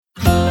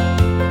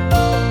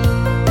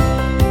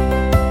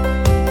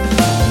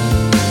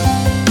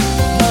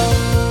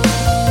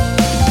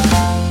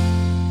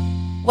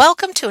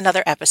Welcome to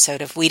another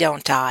episode of We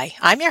Don't Die.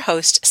 I'm your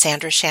host,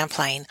 Sandra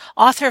Champlain,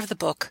 author of the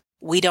book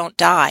We Don't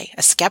Die,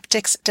 A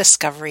Skeptic's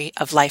Discovery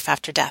of Life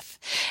After Death.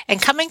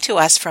 And coming to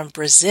us from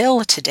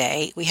Brazil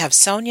today, we have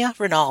Sonia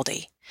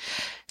Rinaldi.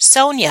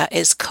 Sonia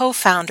is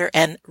co-founder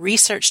and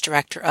research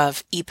director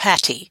of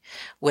IPATI,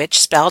 which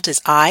spelled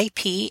is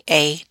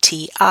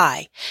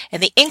I-P-A-T-I,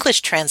 and the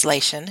English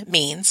translation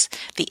means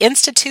the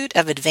Institute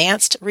of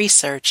Advanced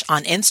Research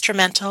on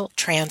Instrumental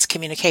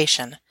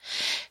Transcommunication.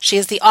 She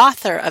is the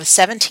author of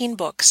 17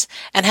 books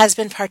and has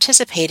been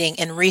participating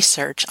in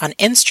research on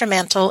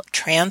instrumental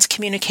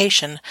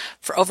transcommunication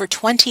for over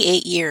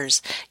 28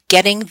 years,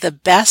 getting the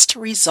best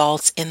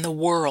results in the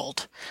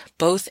world,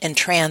 both in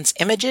trans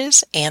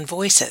images and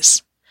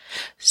voices.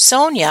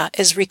 Sonia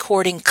is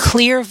recording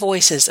clear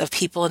voices of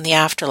people in the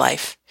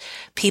afterlife,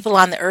 people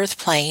on the earth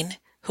plane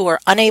who are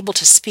unable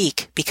to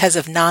speak because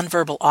of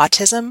nonverbal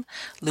autism,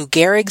 Lou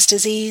Gehrig's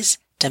disease,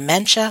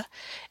 dementia,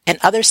 and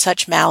other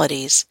such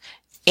maladies,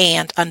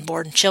 and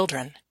unborn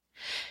children.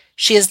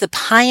 She is the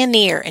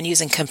pioneer in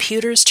using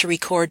computers to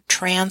record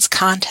trans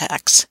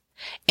contacts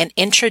and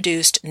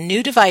introduced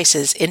new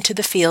devices into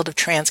the field of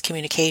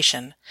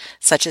transcommunication,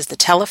 such as the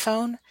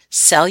telephone,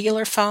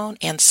 cellular phone,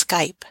 and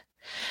Skype.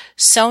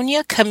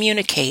 Sonia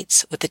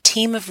communicates with a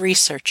team of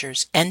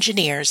researchers,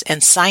 engineers,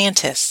 and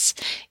scientists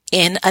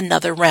in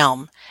another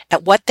realm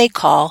at what they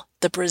call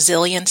the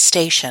Brazilian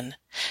station,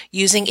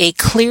 using a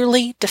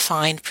clearly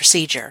defined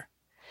procedure.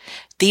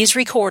 These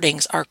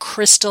recordings are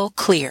crystal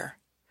clear.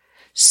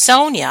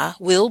 Sonia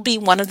will be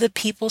one of the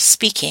people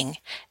speaking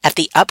at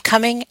the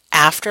upcoming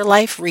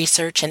Afterlife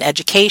Research and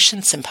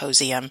Education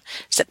Symposium,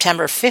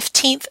 September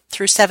 15th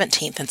through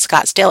 17th in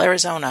Scottsdale,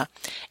 Arizona,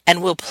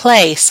 and will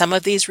play some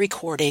of these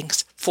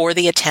recordings for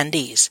the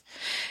attendees.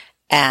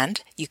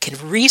 And you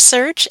can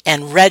research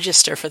and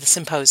register for the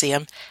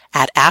symposium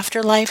at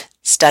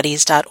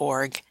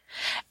afterlifestudies.org.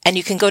 And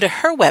you can go to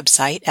her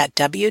website at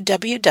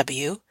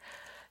www.ipati.org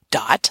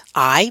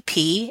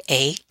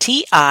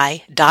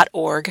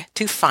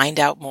to find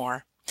out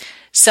more.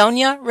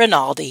 Sonia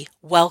Rinaldi,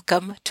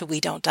 welcome to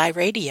We Don't Die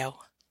Radio.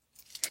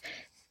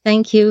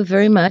 Thank you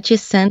very much,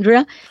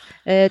 Sandra.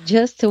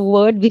 Just a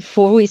word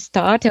before we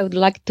start, I would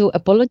like to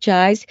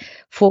apologize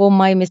for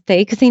my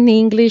mistakes in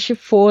English,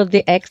 for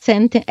the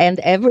accent and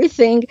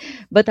everything,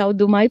 but I'll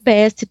do my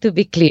best to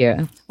be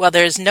clear. Well,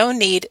 there's no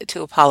need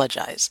to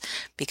apologize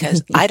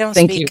because I don't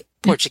Thank speak you.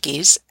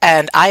 Portuguese,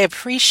 and I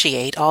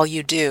appreciate all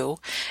you do,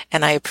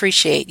 and I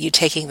appreciate you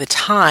taking the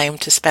time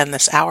to spend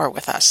this hour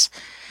with us.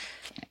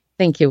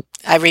 Thank you.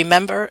 I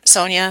remember,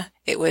 Sonia,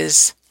 I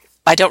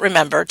don't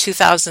remember,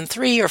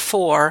 2003 or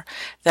 4,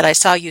 that I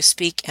saw you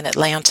speak in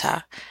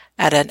Atlanta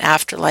at an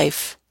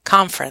Afterlife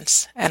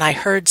conference, and I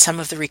heard some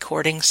of the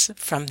recordings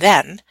from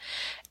then,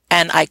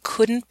 and I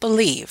couldn't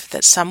believe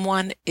that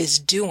someone is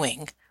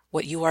doing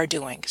what you are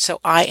doing. So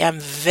I am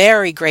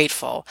very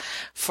grateful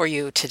for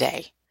you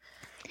today.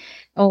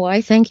 Oh,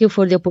 I thank you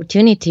for the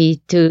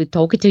opportunity to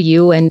talk to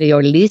you and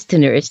your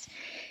listeners.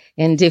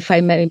 And if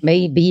I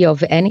may be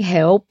of any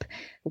help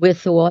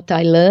with what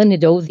I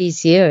learned all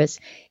these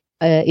years,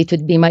 it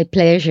would be my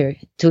pleasure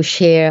to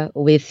share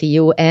with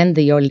you and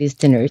your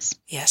listeners.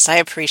 Yes, I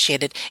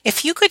appreciate it.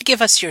 If you could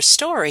give us your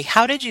story,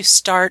 how did you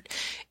start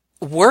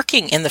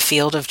working in the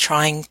field of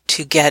trying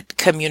to get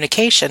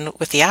communication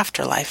with the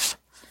afterlife?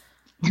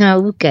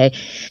 Okay.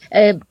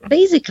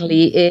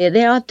 Basically,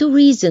 there are two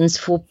reasons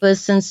for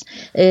persons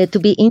to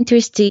be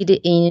interested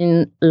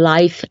in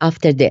life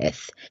after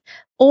death.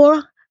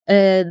 Or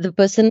the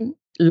person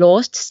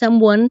lost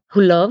someone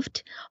who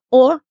loved,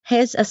 or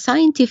has a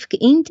scientific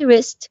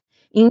interest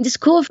in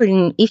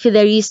discovering if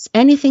there is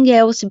anything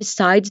else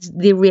besides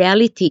the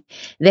reality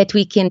that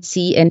we can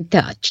see and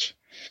touch.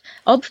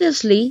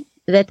 Obviously,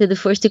 that the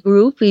first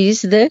group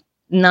is the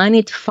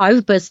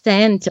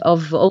 95%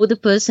 of all the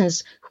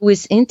persons who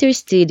is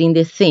interested in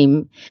the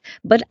theme,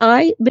 but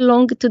I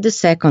belong to the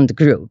second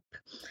group.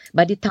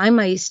 By the time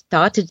I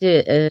started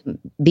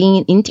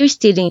being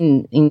interested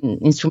in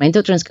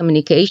instrumental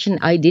transcommunication,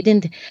 I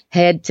didn't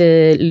had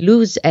to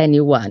lose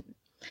anyone.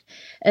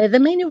 The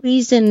main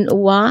reason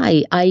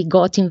why I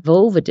got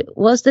involved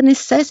was the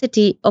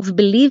necessity of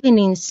believing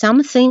in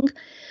something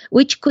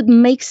which could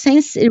make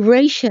sense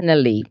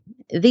rationally.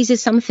 This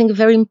is something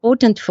very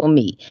important for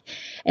me.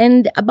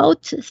 And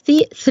about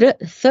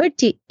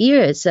 30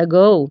 years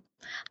ago,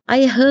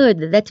 I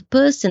heard that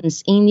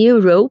persons in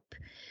Europe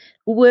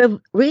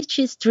were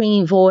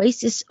registering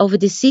voices of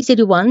deceased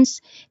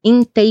ones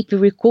in tape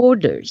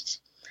recorders.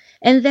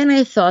 And then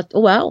I thought,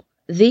 well,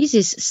 this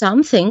is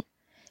something.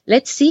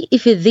 Let's see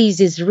if this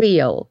is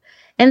real.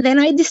 And then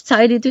I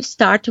decided to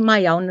start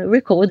my own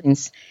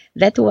recordings.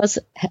 That was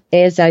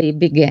as I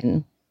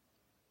began.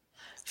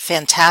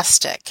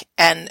 Fantastic.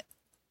 And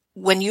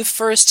when you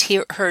first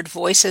heard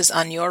voices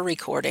on your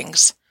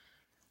recordings,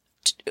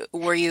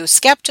 were you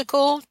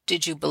skeptical?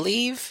 Did you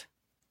believe?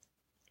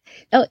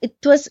 Oh, it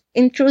was,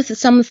 in truth,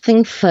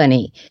 something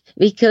funny,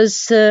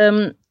 because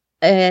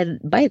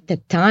by the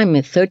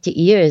time, 30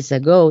 years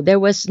ago, there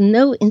was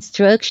no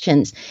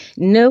instructions,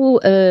 no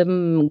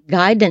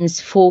guidance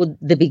for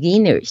the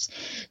beginners.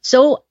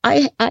 So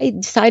I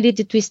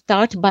decided to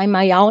start by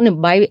my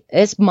own,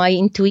 as my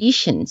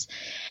intuitions.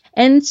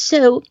 And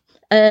so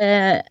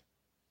I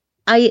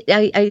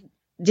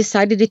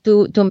decided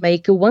to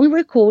make one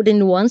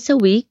recording once a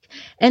week.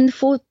 And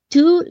for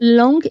 2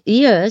 long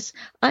years,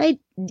 I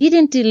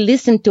didn't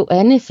listen to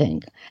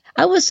anything.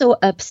 I was so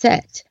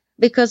upset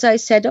because I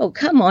said, oh,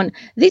 come on,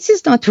 this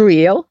is not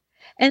real.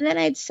 And then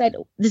I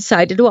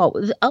decided, well,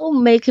 I'll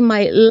make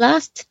my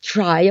last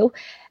trial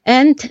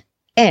and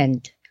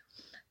end.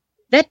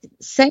 That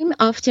same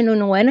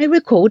afternoon when I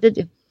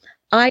recorded,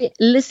 I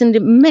listened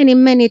many,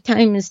 many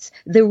times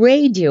the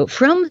radio,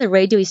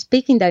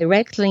 speaking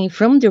directly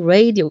from the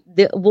radio,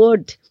 the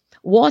word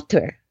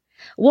water,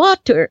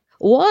 water,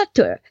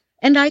 water.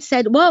 And I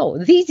said, wow,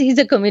 this is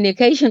a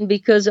communication,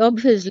 because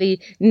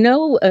obviously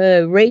no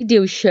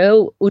radio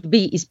show would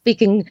be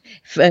speaking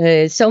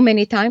so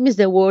many times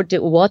the word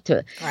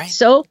water. Right.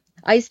 So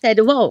I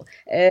said, well,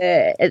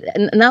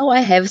 now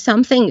I have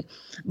something.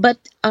 But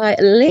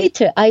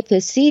later I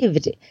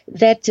perceived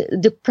that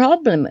the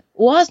problem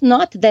was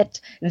not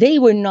that they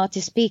were not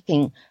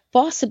speaking.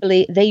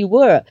 Possibly they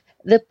were.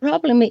 The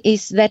problem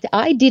is that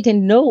I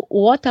didn't know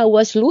what I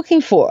was looking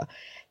for.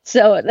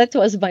 So that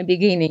was my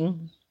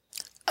beginning.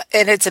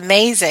 And it's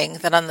amazing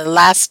that on the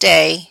last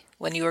day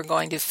when you were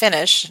going to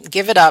finish,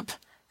 give it up,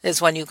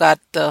 is when you got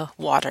the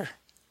water.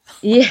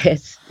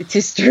 Yes, it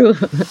is true.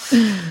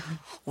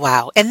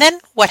 Wow. And then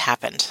what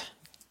happened?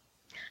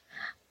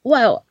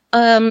 Well,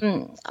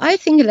 I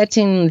think that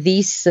in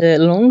these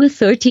long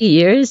 30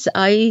 years,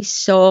 I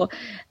saw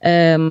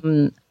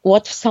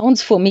what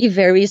sounds for me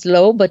very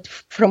slow, but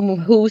from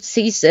who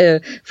sees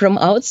from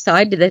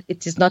outside that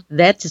it is not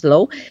that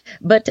slow.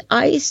 But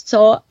I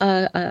saw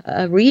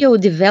a real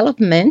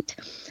development,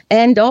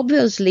 and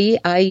obviously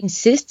I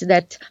insist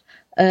that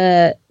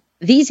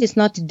this is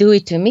not do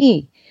it to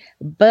me,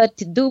 but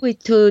do it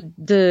to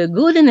the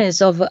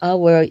goodness of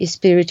our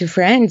spiritual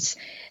friends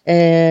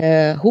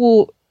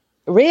who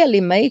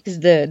really makes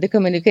the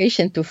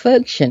communication to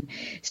function.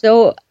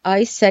 So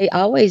I say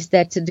always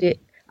that the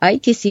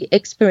ITC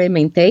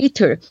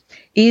experimentator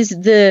is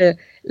the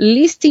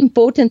least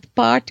important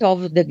part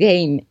of the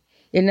game.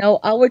 You know,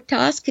 our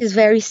task is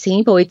very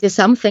simple. It is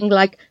something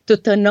like to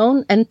turn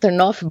on and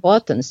turn off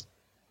buttons,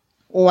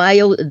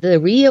 while the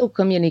real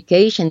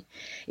communication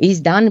is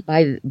done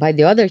by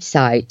the other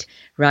side,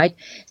 right?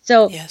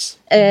 So Yes.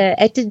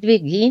 At the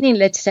beginning,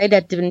 let's say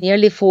that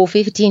nearly for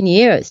 15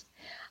 years,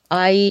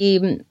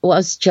 I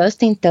was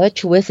just in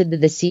touch with the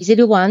deceased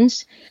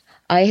ones.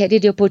 I had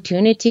the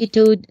opportunity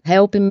to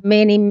help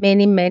many,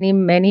 many, many,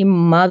 many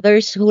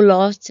mothers who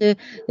lost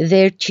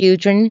their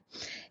children.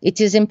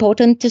 It is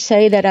important to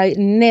say that I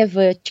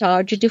never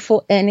charged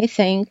for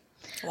anything.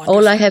 Wonderful.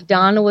 All I have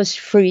done was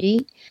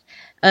free.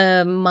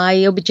 My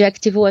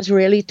objective was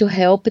really to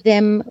help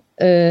them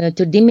to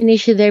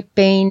diminish their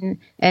pain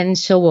and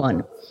so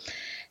on.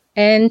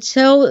 And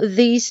so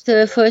these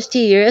first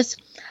years,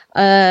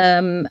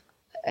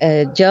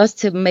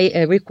 just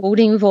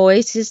recording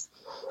voices.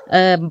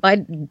 But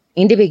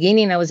in the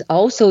beginning, I was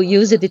also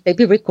using the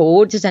tape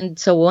recorders and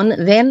so on.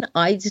 Then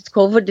I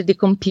discovered the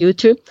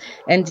computer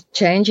and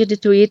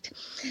changed to it.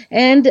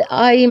 And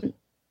I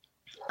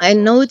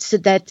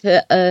noticed that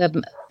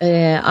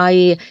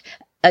I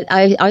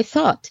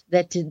thought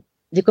that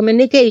the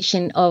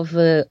communication of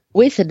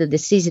with the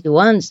deceased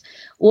ones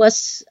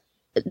was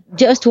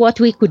just what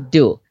we could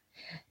do.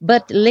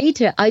 But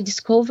later I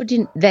discovered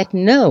that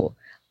no,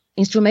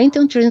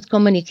 instrumental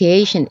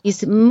transcommunication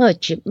is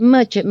much,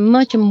 much,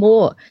 much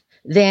more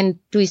than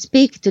to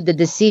speak to the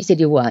deceased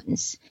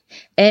ones.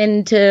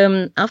 And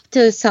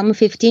after some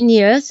 15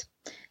 years,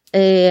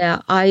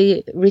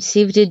 I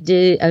received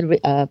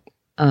a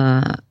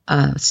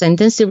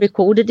sentence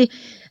recorded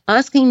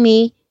asking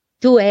me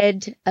to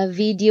add a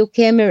video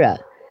camera.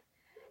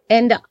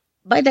 And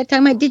by that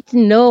time, I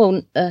didn't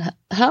know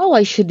how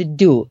I should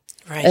do,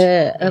 Right.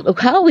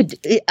 how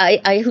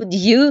I would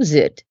use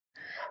it.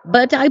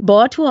 But I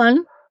bought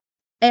one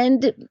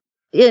and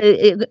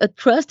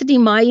trusted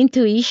in my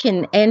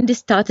intuition and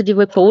started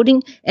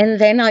recording. And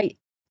then I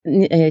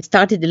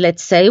started,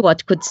 let's say,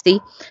 what could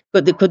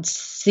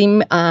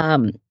seem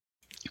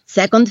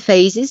second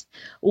phases,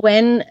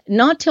 when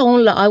not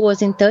only I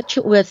was in touch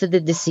with the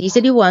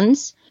deceased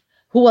ones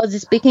who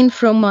was speaking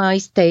from my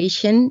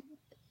station,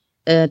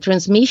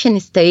 transmission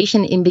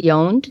station and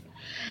beyond,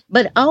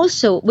 but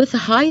also with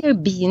higher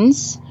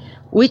beings,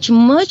 with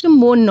much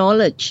more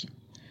knowledge,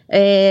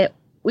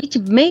 which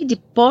made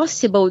it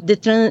possible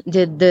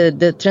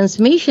the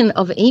transmission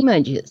of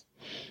images,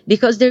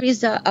 because there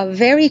is a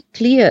very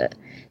clear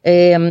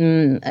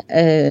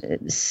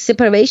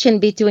separation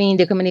between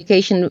the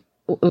communication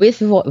with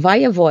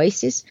via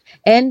voices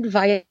and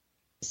via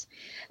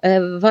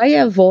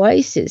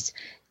voices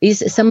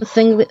is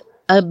something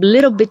a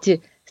little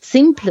bit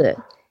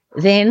simpler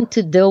than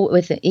to do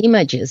with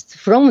images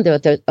from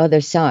the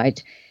other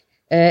side.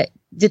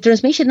 The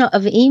transmission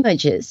of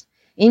images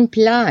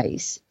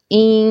implies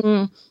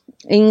in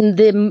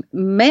the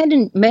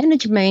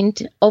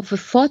management of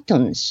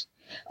photons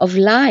of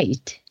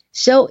light.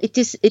 So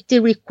it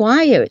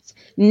requires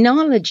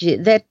knowledge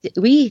that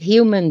we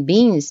human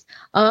beings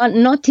are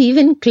not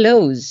even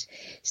close.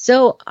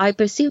 So I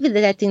perceived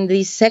that in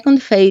these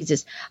second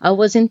phases, I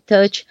was in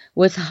touch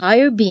with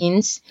higher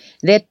beings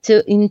that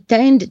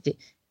intended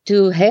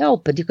to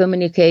help the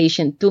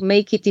communication, to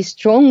make it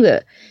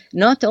stronger,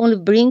 not only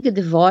bring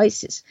the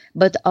voices,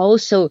 but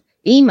also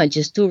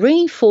images to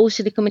reinforce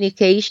the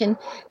communication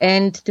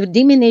and to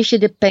diminish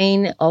the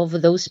pain of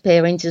those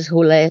parents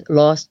who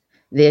lost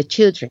their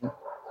children.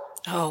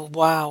 Oh,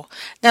 wow.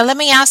 Now, let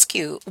me ask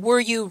you, were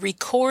you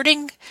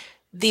recording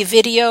the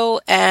video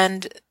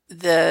and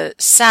the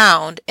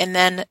sound, and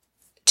then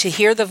to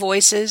hear the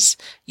voices,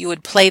 you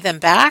would play them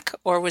back,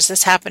 or was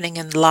this happening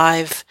in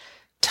live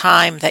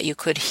time that you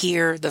could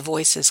hear the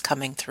voices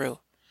coming through?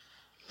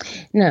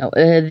 No,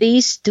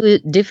 these two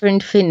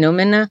different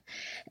phenomena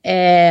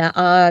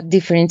are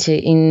different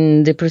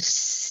in the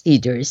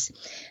procedures.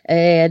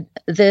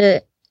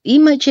 The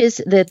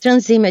images, the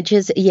trans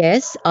images,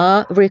 yes,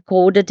 are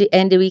recorded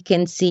and we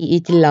can see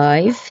it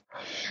live.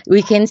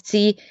 We can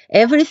see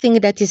everything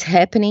that is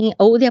happening,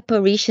 all the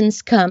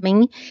apparitions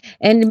coming.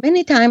 And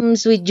many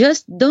times we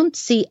just don't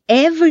see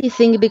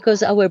everything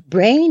because our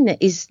brain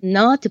is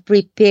not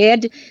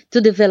prepared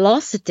to the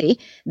velocity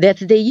that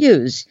they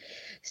use.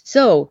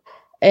 So,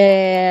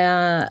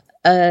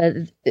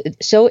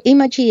 so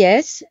image,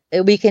 yes,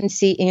 we can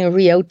see in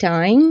real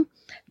time.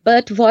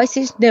 But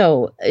voices,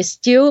 no.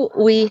 Still,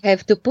 we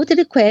have to put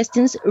the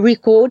questions,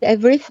 record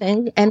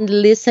everything, and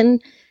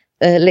listen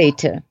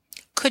later.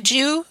 Could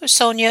you,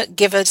 Sonia,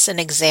 give us an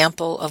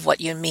example of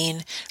what you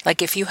mean?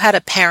 Like if you had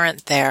a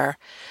parent there,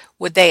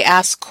 would they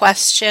ask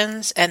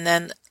questions and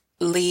then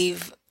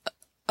leave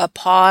a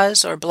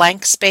pause or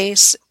blank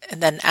space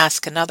and then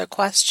ask another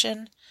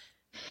question?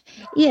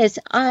 Yes,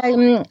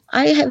 I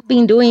have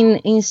been doing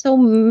in so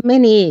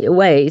many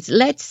ways.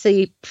 Let's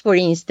say, for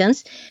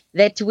instance,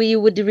 that we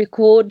would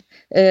record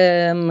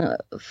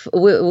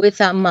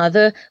with a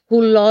mother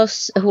who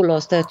lost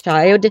a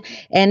child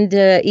and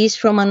is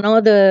from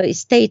another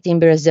state in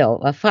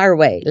Brazil, far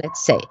away,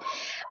 let's say.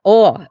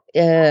 Or,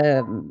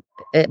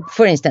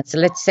 for instance,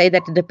 let's say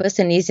that the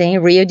person is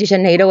in Rio de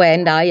Janeiro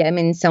and I am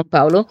in São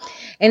Paulo,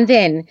 and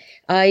then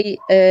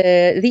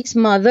this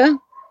mother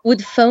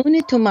would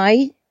phone to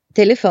my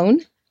telephone,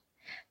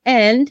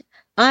 and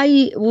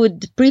I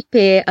would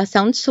prepare a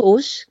sound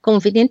source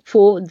convenient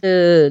for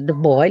the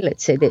boy.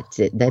 Let's say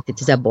that it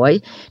is a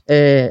boy,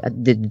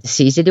 the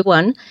deceased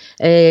one,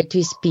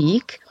 to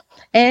speak,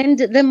 and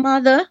the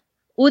mother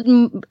would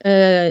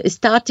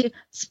start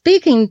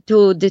speaking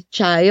to the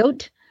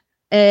child,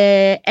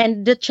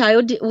 and the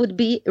child would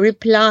be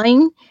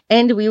replying,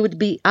 and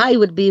I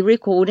would be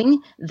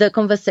recording the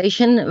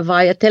conversation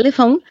via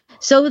telephone,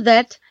 so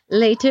that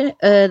later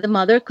the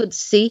mother could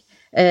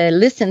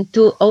listen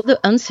to all the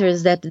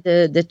answers that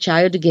the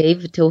child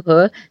gave to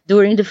her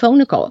during the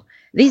phone call.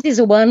 This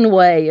is one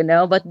way,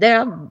 but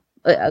there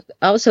are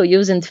also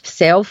using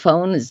cell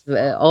phones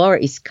or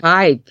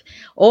Skype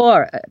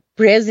or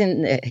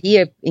present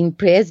here in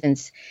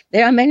presence.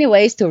 There are many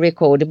ways to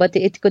record, but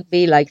it could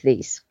be like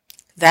this.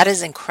 That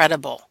is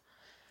incredible.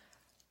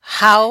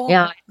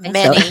 How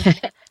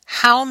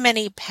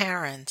many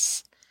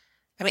parents?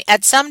 I mean,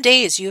 at some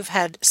days you've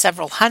had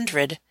several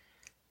hundred,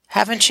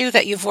 haven't you,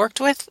 that you've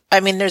worked with? I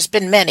mean, there's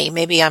been many.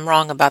 Maybe I'm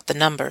wrong about the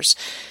numbers.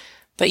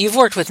 But you've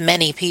worked with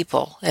many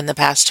people in the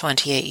past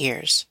 28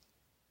 years.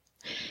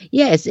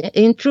 Yes,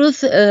 in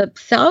truth,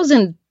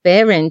 1,000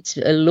 parents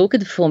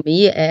looked for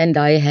me and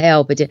I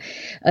helped.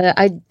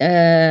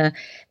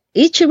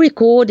 Each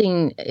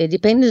recording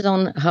depends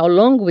on how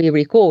long we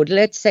record.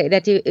 Let's say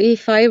that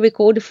if I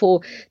record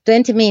for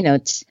 20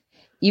 minutes,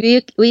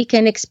 we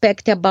can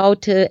expect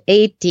about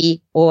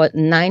 80 or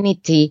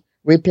 90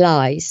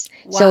 replies.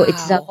 Wow. So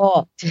it's a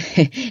lot.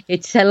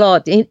 It's a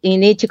lot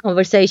in each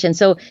conversation.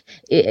 So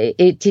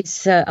it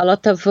is a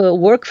lot of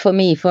work for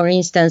me. For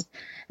instance,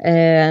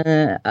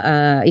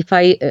 if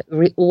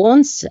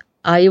once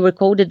I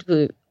recorded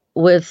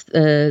with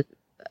a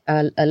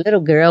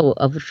little girl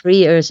of 3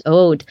 years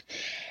old,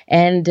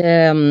 and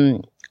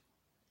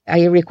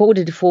I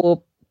recorded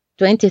for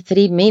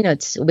 23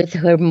 minutes with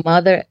her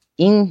mother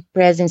in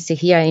presence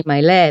here in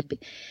my lab,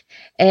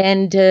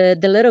 and the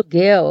little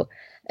girl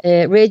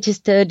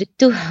registered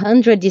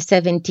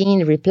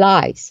 217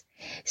 replies.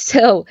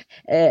 So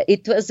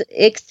it was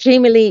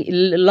extremely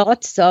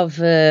lots of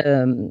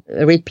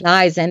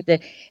replies, and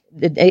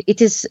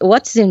it is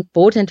what's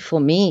important for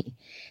me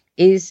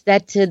is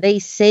that they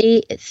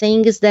say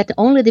things that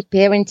only the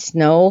parents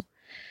know,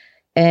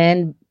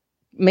 and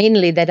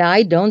mainly that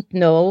I don't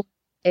know,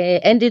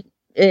 and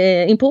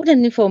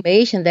important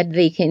information that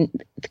they can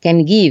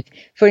give.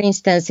 For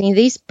instance, in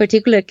this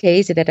particular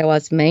case that I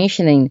was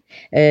mentioning,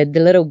 the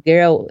little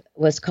girl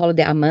was called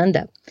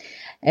Amanda.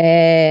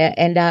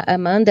 And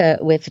Amanda,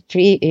 with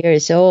 3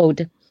 years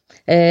old,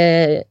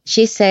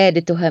 she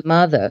said to her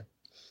mother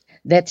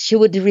that she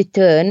would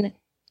return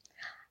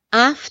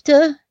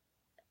after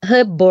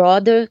her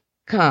brother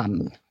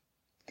come.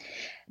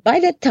 By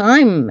that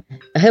time,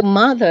 her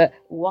mother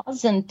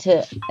wasn't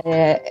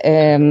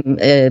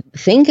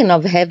thinking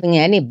of having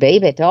any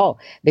baby at all,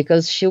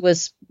 because she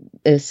was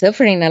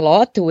suffering a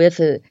lot with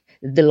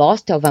the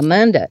loss of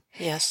Amanda.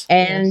 Yes.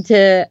 And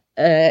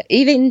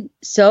even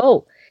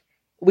so,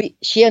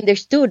 she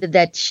understood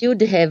that she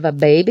would have a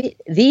baby.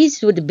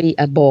 This would be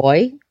a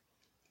boy,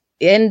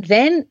 and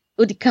then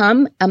would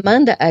come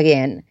Amanda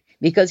again,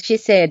 because she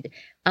said,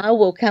 I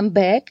will come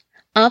back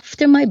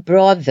after my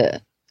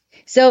brother.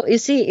 So you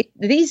see,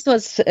 this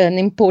was an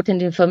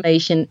important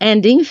information.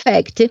 And in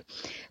fact,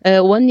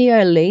 1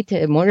 year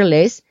later, more or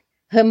less,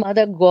 her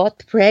mother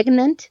got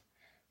pregnant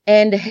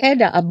and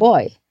had a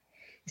boy.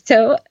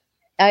 So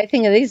I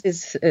think this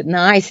is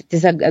nice. It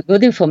is a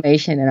good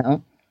information, you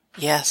know.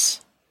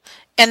 Yes.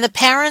 And the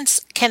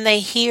parents, can they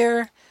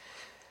hear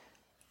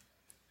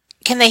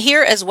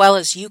as well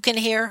as you can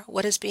hear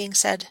what is being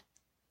said?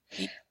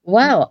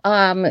 Well,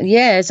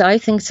 yes, I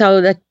think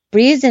so. That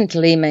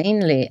presently,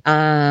 mainly,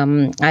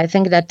 I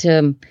think that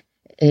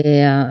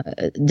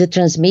the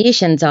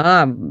transmissions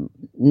are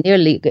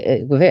nearly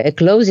very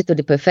close to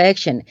the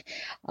perfection.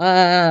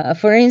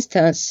 For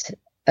instance,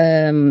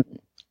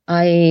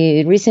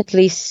 I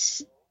recently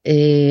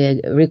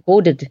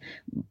recorded,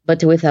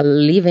 but with a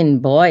living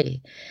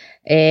boy.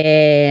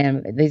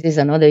 And this is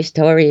another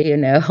story, you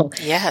know.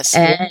 Yes.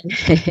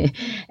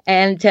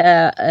 And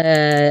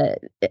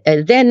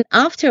then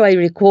after I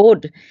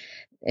record,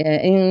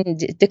 in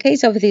the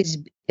case of this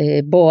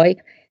boy,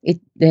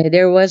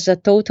 there was a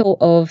total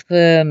of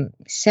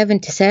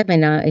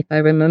 77, if I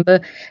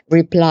remember,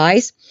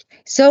 replies.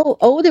 So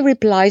all the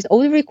replies,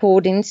 all the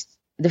recordings,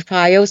 the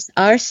files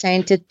are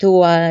sent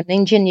to an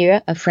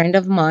engineer, a friend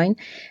of mine,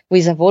 who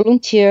is a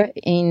volunteer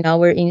in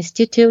our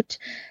institute.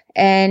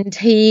 And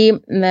he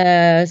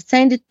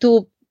sent it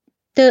to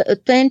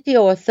 20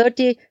 or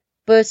 30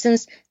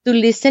 persons to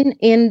listen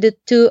and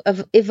to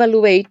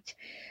evaluate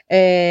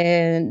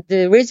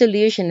the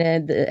resolution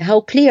and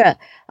how clear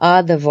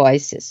are the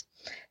voices.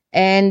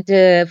 And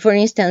for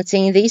instance,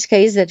 in this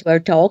case that we're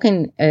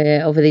talking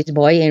of this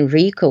boy,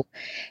 Enrico,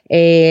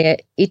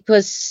 it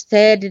was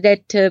said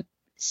that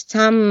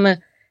some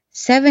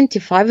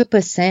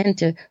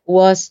 75%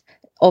 was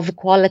of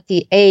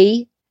quality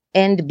A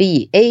and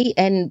B.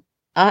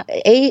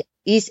 A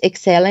is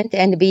excellent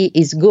and B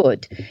is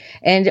good.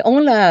 And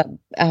only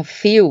a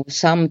few,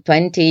 some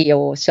 20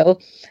 or so,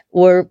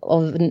 were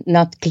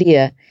not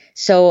clear.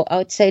 So I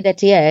would say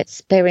that,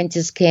 yes,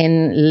 parents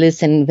can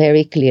listen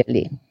very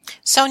clearly.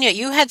 Sonia,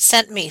 you had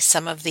sent me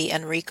some of the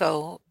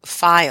Enrico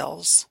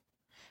files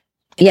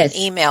in an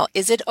email.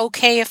 Is it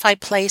okay if I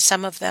play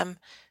some of them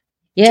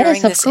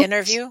during this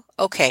interview?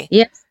 Okay.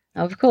 Yes,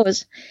 of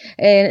course.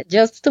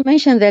 Just to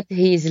mention that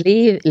he's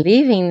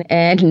living,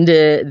 and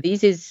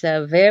this is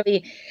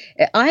very,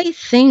 I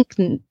think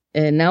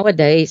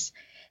nowadays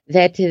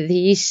that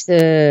these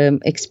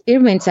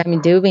experiments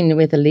I'm doing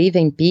with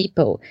living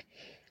people,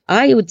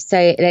 I would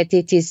say that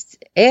it is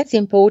as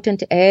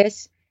important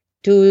as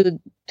to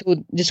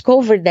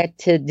discover that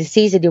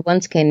deceased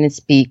ones can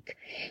speak,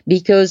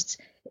 because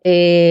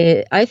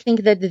I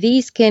think that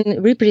these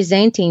can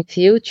represent in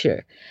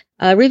future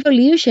a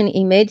revolution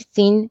in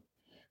medicine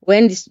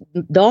when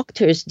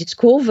doctors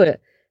discover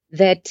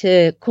that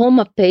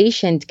coma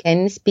patient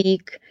can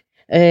speak,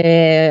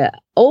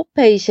 all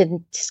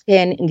patients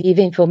can give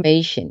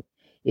information.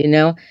 You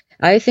know,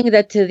 I think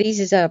that this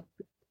is a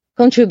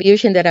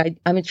contribution that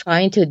I'm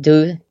trying to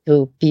do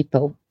to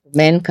people,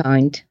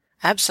 mankind.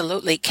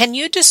 Absolutely. Can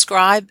you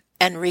describe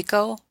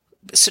Enrico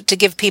to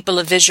give people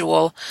a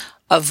visual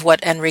of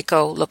what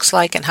Enrico looks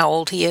like and how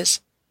old he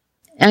is?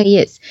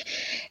 Yes.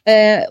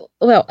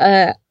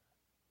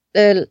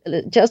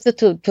 Just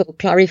to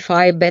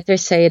clarify, better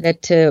say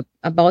that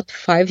about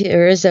 5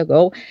 years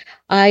ago,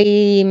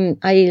 I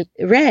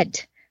read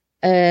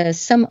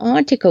some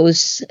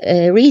articles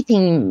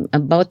written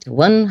about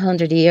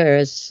 100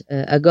 years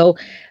ago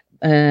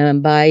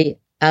by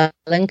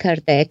Allan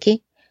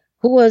Kardec,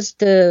 who was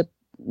the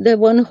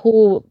one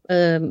who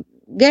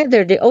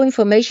gathered all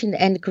information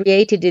and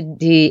created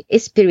the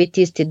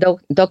Spiritist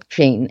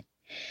doctrine.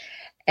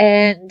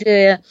 And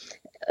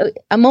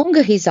among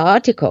his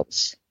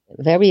articles,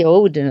 very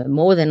old,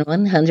 more than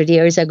 100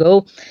 years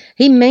ago,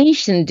 he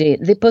mentioned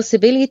the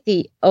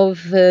possibility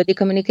of the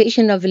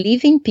communication of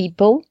living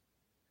people,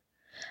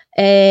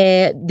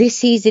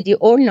 deceased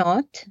or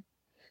not,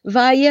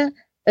 via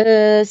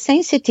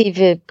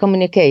sensitive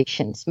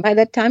communications. By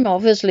that time,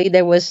 obviously,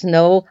 there was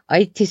no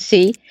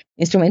ITC,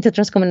 instrumental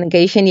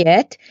transcommunication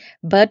yet,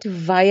 but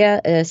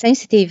via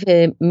sensitive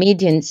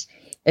mediums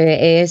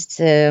as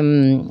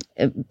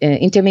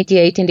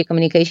intermediating the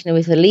communication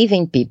with the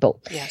living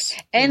people. Yes.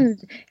 And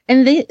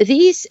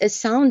these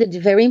sounded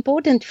very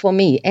important for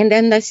me. And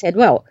then I said,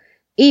 well,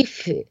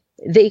 if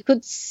they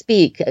could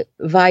speak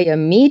via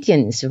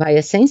mediums,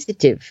 via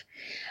sensitive,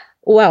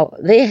 well,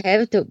 they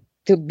have to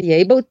be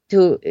able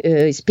to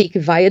speak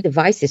via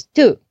devices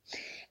too.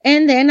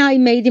 And then I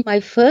made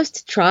my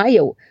first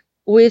trial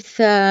with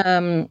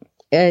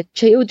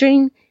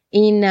children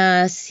in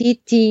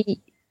CTU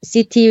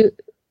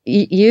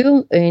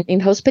in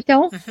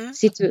hospital. Mm-hmm.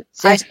 CTU,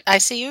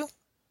 ICU?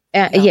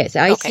 No. Yes,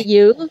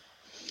 ICU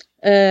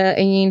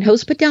in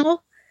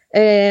hospital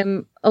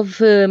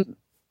of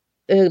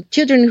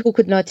children who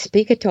could not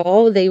speak at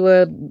all. They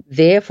were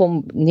there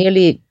for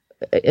nearly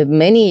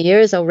many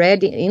years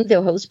already in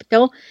the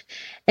hospital,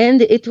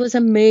 and it was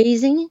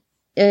amazing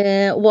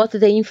what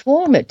they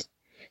informed.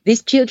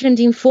 These children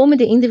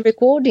informed in the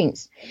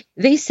recordings.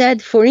 They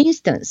said, for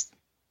instance,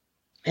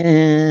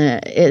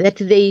 that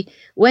they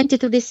went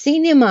to the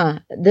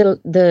cinema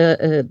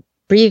the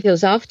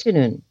previous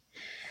afternoon.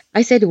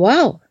 I said,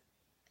 wow,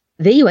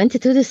 they went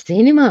to the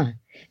cinema.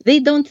 They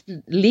don't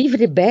leave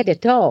the bed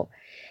at all.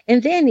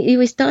 And then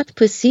you start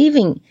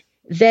perceiving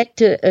that,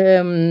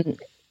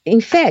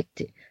 in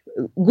fact,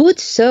 good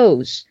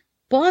souls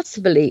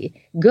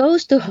possibly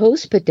goes to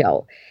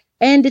hospital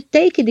and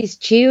take these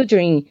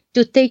children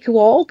to take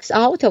walks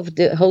out of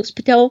the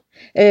hospital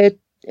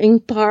in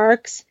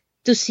parks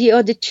to see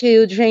other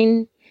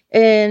children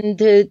and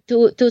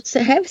to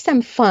have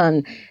some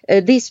fun.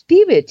 The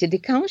spirit, the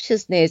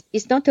consciousness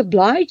is not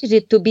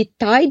obliged to be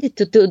tied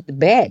to the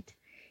bed.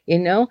 You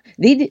know,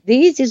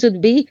 this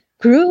would be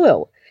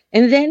cruel.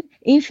 And then,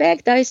 in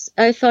fact, I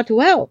thought,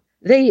 well,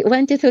 they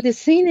went to the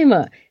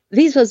cinema.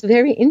 This was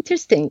very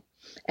interesting.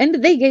 And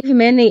they gave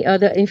many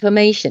other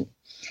information.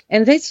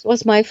 And this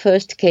was my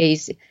first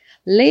case.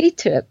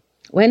 Later,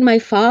 when my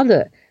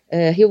father,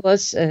 he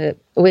was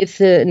with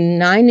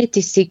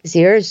 96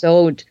 years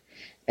old,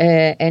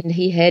 and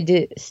he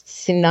had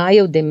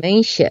senile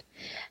dementia,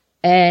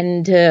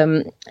 and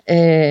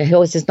he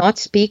was not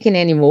speaking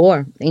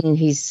anymore in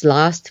his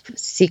last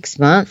 6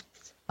 months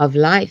of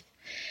life.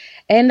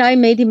 And I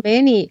made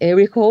many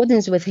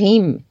recordings with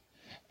him,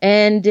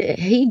 and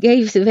he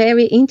gave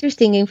very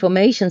interesting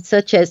information,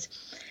 such as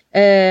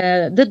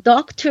the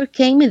doctor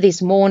came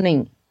this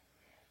morning.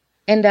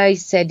 And I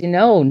said,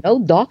 no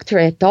doctor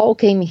at all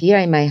came here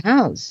in my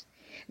house.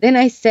 Then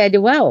I said,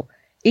 well,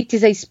 it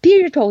is a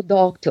spiritual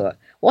doctor.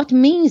 What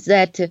means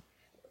that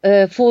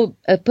for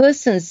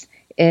persons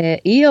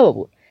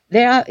ill,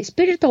 there are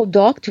spiritual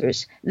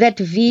doctors that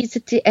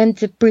visit and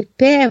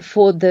prepare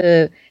for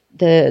the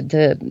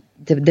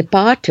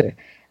departure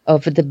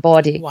of the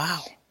body.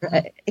 Wow.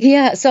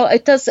 Yeah, so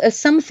it was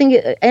something,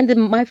 and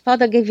my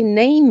father gave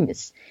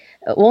names.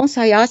 Once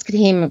I asked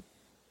him,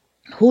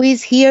 who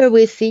is here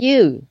with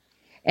you?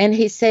 And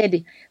he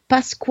said,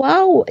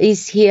 Pascual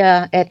is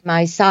here at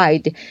my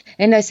side.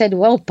 And I said,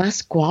 well,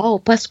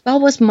 Pascual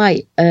was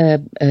my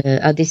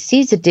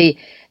deceased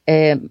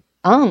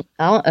uncle.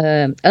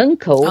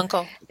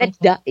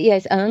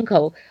 Yes,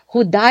 uncle,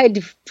 who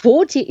died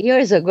 40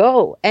 years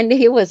ago, and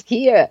he was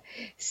here.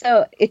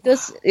 So it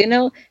was,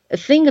 a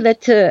thing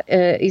that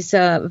is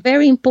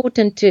very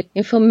important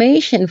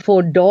information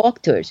for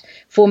doctors,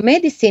 for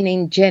medicine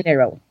in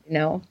general.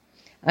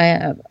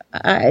 I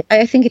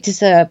think it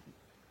is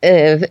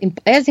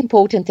as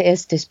important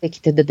as to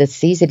speak to the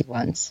deceased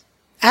ones.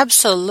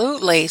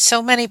 Absolutely.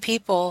 So many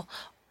people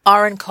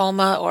are in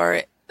coma,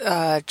 or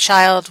a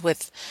child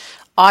with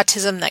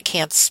autism that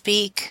can't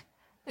speak,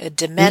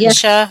 dementia.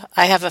 Yeah.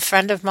 I have a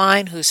friend of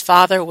mine whose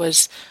father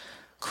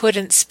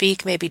couldn't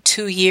speak maybe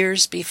 2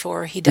 years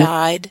before he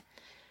died.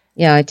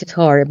 Yeah, it is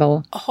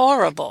horrible.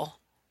 Horrible.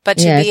 But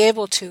to be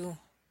able to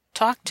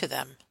talk to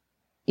them.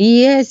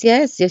 Yes,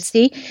 you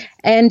see.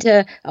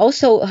 And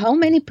also, how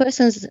many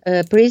persons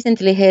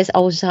presently has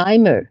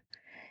Alzheimer?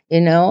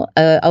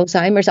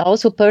 Alzheimer's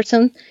also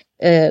person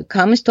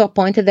comes to a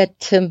point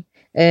that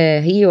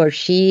he or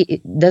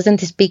she doesn't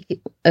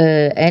speak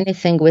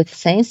anything with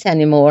sense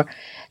anymore.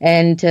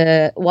 And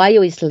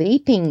while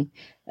sleeping,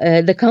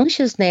 the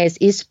consciousness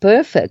is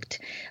perfect.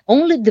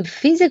 Only the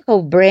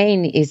physical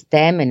brain is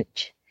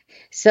damaged.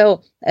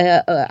 So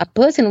a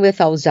person with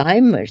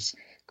Alzheimer's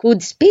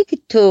could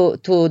speak to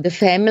the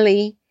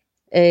family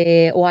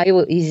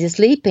while he's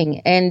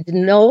sleeping and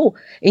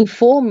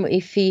inform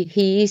if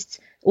he is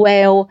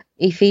well,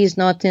 if he is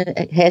not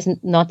has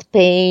not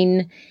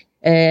pain,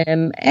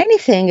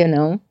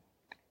 anything,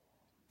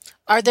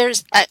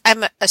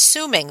 I'm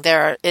assuming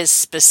there is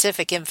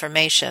specific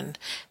information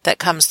that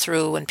comes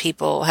through when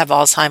people have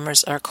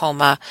Alzheimer's or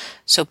coma,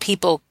 so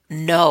people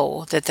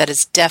know that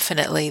is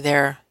definitely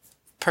their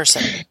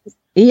person.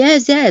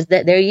 Yes,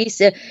 that there is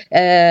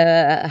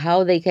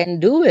how they can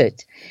do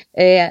it.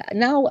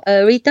 Now,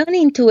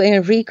 returning to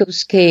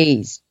Enrico's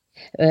case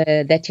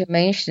that you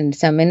mentioned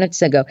some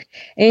minutes ago.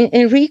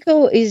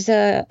 Enrico is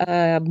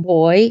a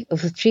boy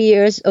of 3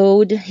 years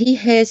old. He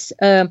has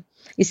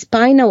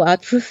spinal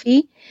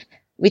atrophy,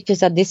 which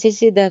is a disease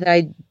that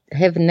I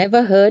have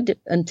never heard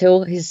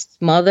until his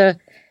mother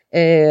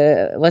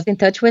was in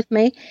touch with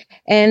me.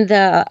 And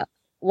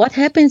what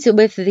happens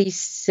with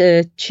these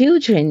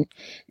children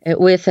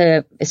with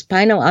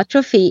spinal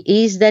atrophy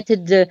is that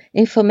the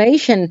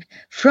information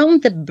from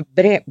the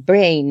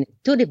brain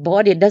to the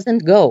body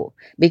doesn't go,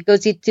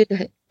 because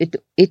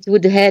it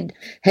would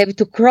have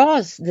to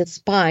cross the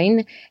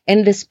spine,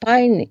 and the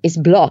spine is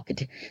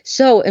blocked.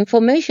 So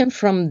information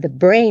from the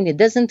brain, it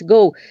doesn't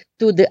go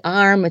to the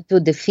arm, to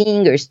the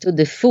fingers, to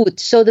the foot,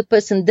 so the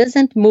person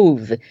doesn't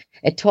move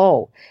at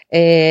all,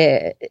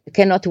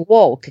 cannot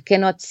walk,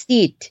 cannot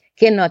sit,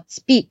 cannot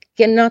speak,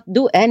 cannot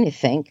do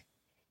anything.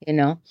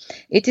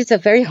 It is a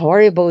very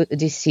horrible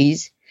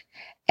disease.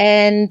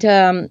 And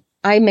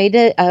I made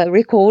a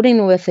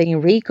recording with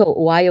Enrico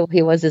while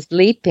he was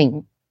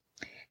sleeping.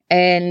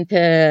 And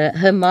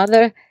her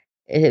mother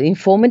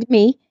informed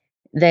me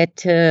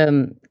that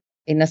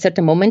in a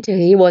certain moment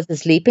he was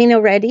sleeping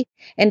already,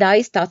 and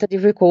I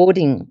started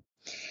recording.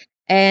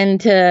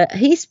 And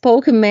he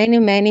spoke many,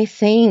 many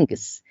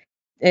things,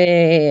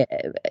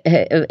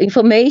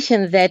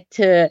 information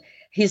that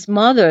his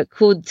mother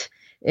could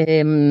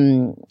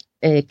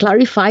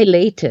clarify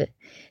later.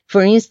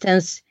 For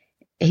instance,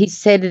 he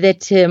said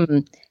that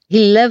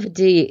he loved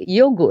the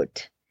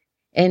yogurt,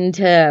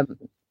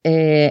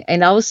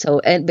 and also,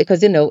 and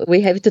because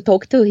we have to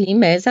talk to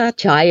him as a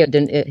child,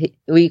 and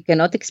we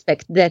cannot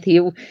expect that he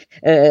will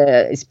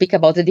speak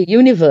about the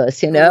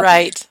universe,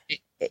 Right.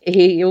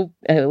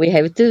 We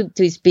have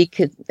to speak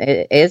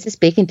as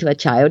speaking to a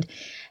child,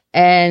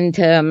 and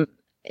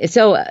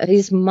so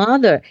his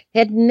mother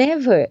had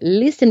never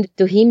listened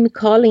to him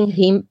calling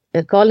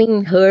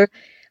her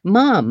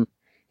mom,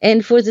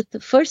 and for the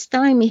first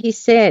time he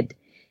said,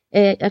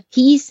 "A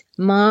kiss,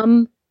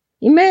 mom."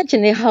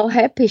 Imagine how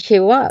happy she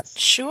was.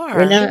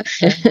 Sure.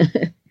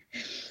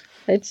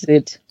 That's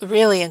it.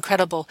 Really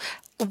incredible.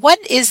 What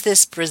is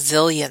this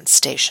Brazilian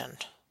station?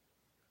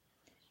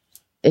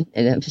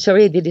 I'm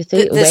sorry, did you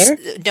say where?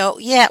 No,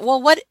 yeah.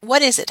 Well,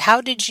 what is it? How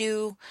did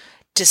you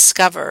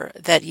discover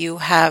that you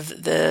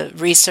have the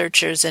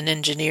researchers and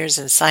engineers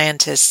and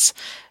scientists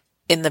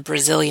in the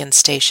Brazilian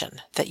station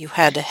that you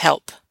had to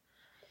help?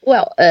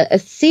 Well,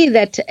 see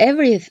that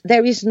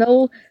there is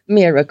no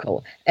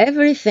miracle.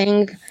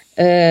 Everything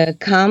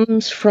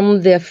comes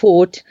from the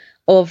effort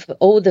of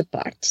all the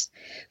parts.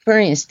 For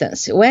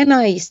instance, when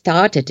I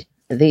started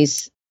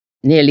this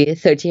nearly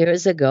 30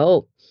 years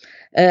ago,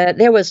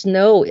 there was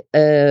no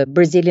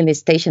Brazilian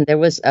station. There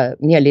was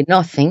nearly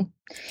nothing,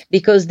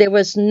 because there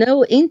was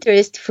no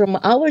interest from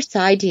our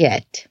side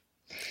yet.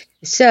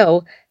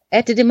 So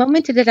at the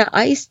moment that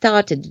I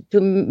started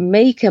to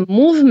make a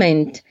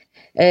movement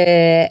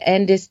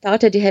and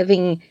started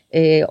having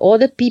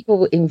other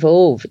people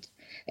involved,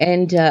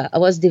 and I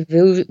was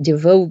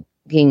divulging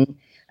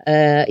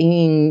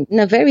in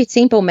a very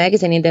simple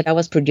magazine that I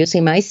was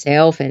producing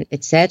myself, and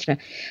etc.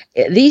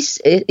 This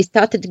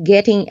started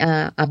getting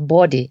a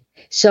body.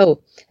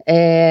 So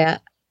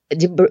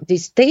the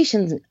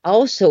station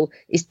also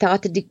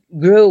started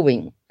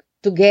growing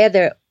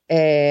together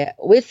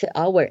with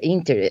our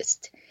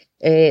interest.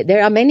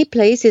 There are many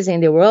places in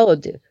the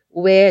world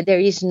where there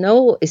is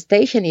no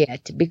station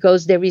yet,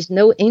 because there is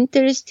no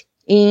interest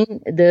in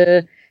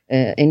the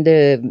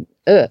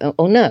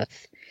on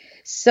Earth.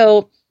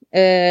 So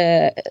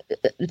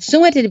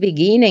soon at the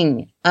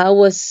beginning, I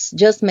was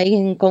just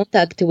making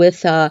contact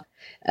with a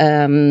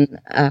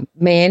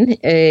man,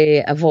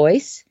 a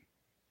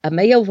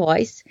male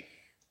voice,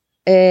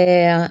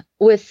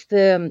 with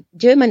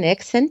German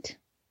accent,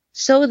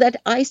 so that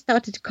I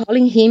started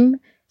calling him,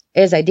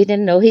 as I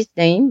didn't know his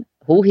name,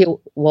 who he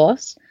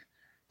was.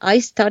 I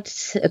started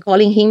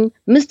calling him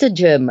Mr.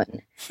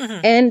 German.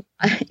 And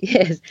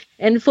yes,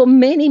 and for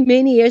many,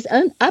 many years,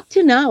 and up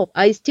to now,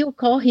 I still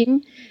call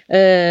him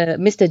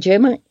Mr.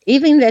 German,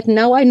 even that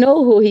now I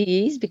know who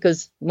he is,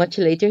 because much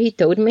later he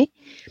told me.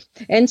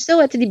 And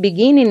so at the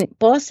beginning,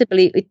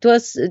 possibly it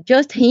was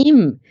just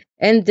him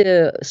and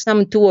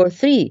some two or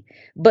three.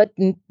 But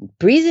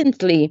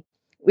presently,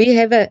 we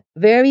have a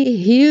very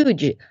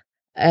huge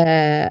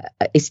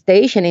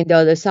station in the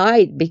other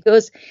side,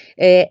 because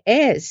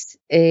as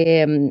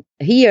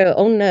here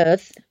on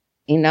Earth,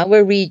 in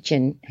our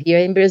region, here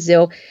in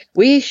Brazil,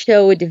 we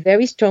showed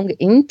very strong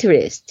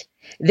interest.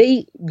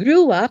 They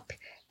grew up,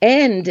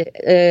 and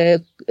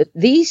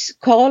these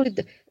called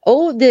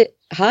all the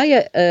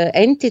higher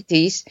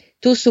entities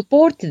to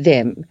support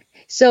them.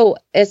 So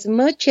as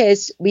much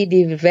as we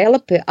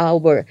develop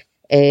our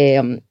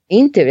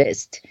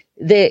interest,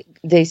 the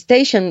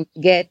station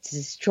gets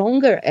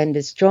stronger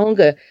and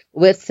stronger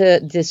with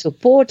the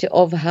support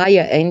of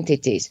higher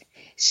entities.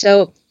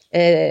 So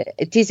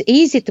it is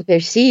easy to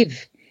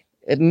perceive,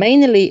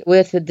 mainly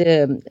with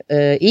the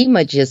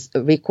images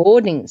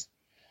recordings,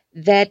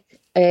 that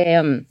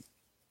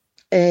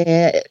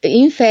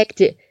in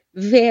fact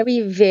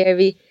very,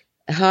 very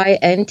high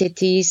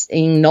entities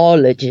in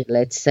knowledge,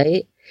 let's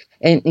say,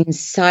 and in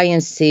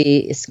science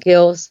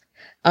skills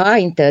are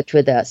in touch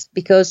with us,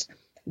 because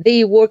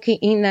they work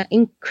in an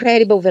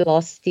incredible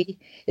velocity.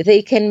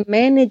 They can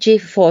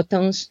manage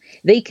photons.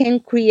 They can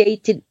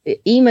create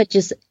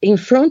images in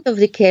front of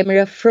the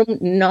camera from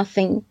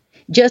nothing.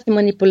 just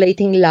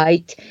manipulating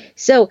light.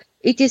 So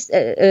it is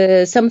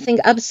something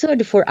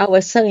absurd for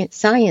our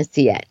science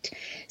yet.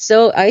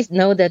 So I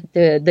know that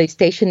the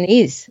station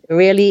is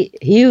really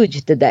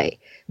huge today,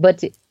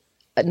 but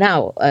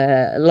now,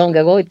 long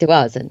ago, it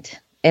wasn't.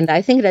 And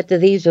I think that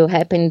these will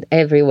happen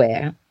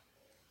everywhere.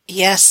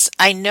 Yes,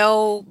 I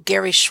know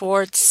Gary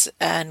Schwartz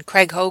and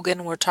Craig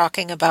Hogan were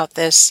talking about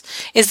this.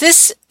 Is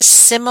this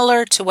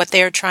similar to what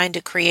they're trying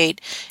to create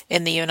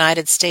in the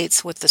United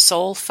States with the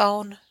soul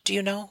phone? Do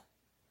you know?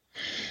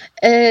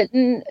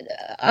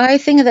 I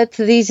think that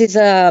this is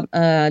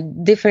a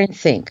different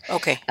thing.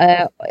 Okay.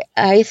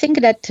 I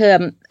think that,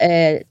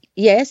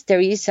 yes,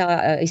 there is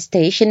a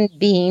station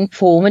being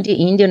formed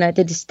in the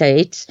United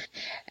States.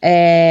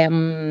 I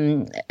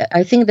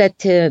think that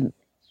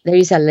there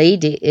is a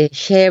lady,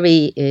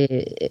 Sherry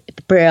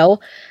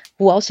Pearl,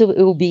 who also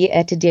will be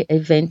at the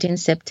event in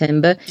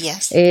September.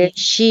 Yes.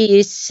 She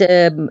is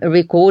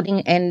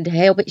recording and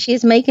helping. She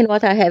is making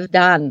what I have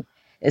done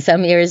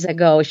some years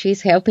ago.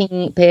 She's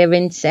helping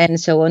parents and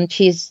so on.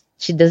 She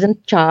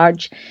doesn't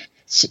charge.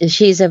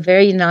 She's a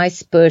very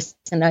nice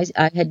person. I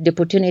had the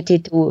opportunity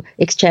to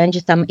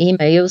exchange some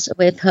emails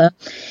with her.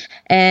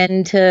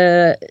 And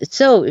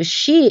so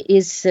she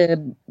is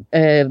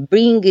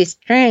bringing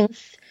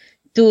strength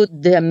to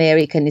the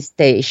American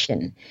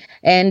station.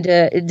 And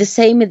the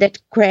same that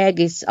Craig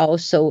is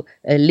also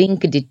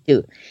linked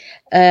to.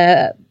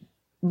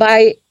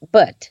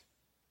 But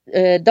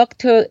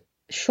Dr.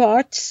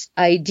 Schwartz's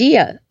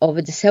idea of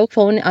the cell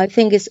phone, I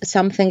think, is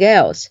something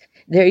else.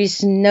 There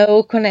is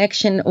no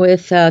connection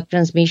with a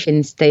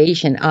transmission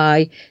station.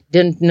 I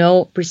don't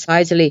know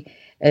precisely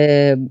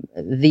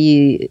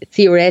the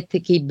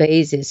theoretical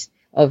basis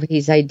of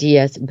his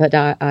ideas, but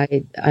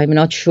I'm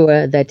not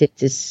sure that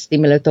it is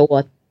similar to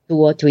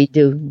what we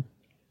do.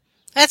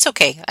 That's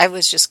okay. I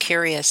was just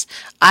curious.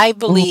 I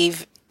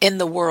believe in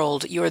the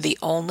world you're the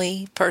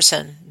only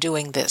person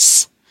doing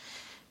this.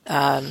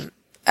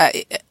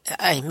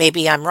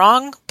 Maybe I'm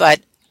wrong, but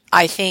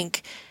I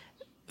think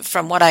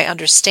from what I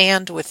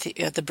understand with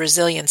the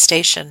Brazilian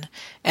station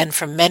and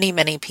from many,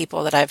 many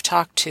people that I've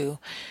talked to,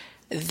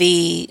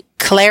 the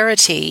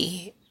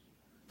clarity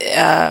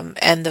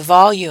and the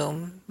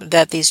volume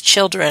that these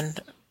children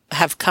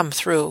have come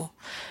through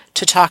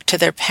to talk to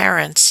their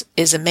parents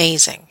is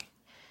amazing.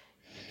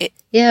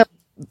 Yeah,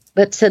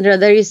 but Sandra,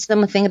 there is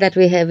something that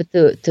we have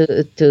to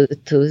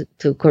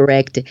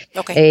correct.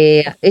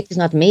 Okay. It is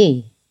not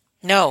me.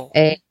 No.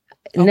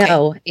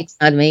 No, it's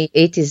not me.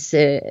 It is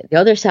the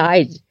other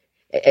side.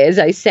 As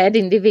I said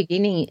in the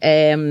beginning,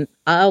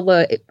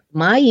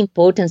 my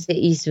importance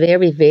is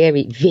very,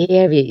 very,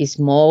 very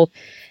small.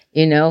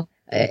 You know,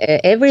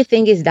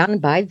 everything is done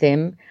by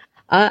them.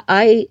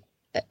 I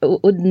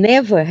would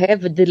never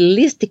have the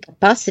least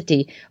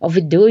capacity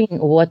of doing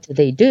what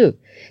they do.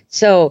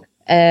 So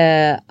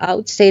I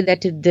would say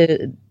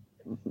that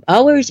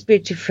our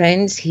spiritual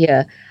friends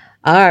here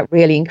are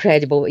really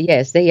incredible.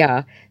 Yes, they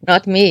are.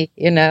 Not me,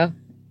 you know.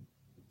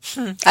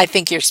 I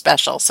think you're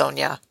special,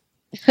 Sonia.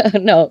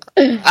 No.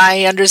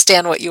 I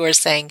understand what you are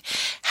saying.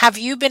 Have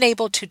you been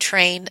able to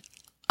train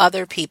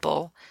other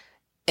people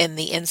in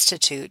the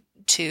Institute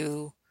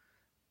to,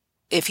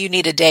 if you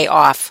need a day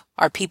off,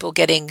 are people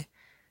getting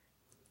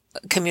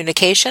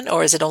communication,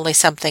 or is it only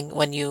something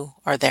when you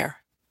are there?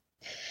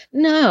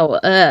 No.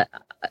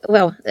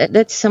 Well,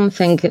 that's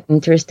something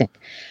interesting.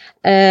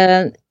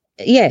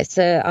 Yes,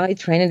 I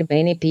trained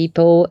many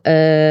people,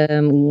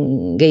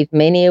 gave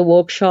many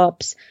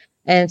workshops,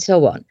 and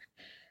so on.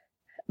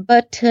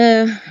 But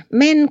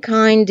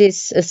mankind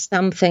is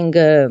something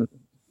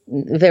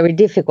very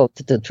difficult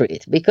to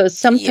treat, because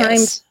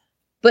sometimes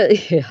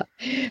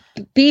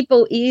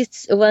people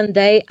is one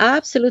day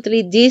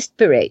absolutely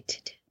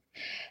desperate,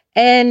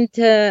 and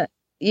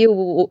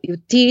you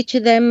teach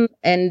them,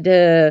 and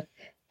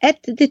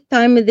at the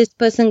time this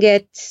person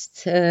gets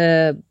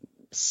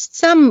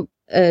some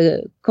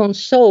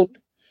console,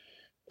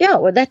 yeah,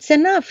 well, that's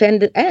enough,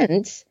 and it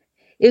ends.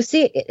 You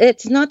see,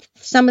 it's not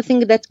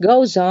something that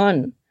goes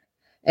on.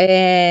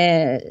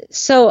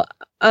 So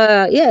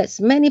yes,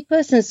 many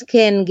persons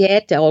can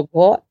get or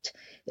got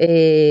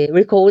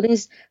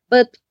recordings,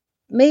 but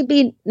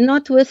maybe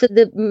not with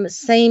the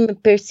same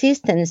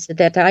persistence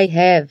that I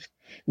have,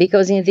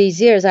 because in these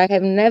years I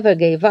have never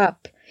gave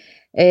up,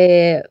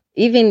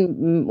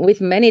 even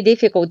with many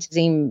difficulties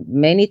in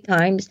many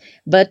times,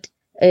 but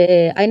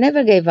I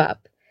never gave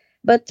up.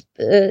 But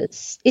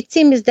it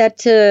seems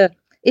that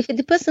if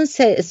the person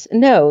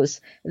knows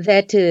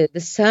that the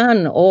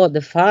son or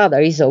the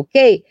father is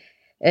okay,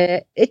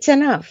 it's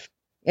enough.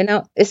 You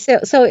know,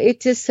 so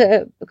it is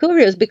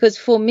curious, because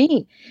for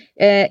me,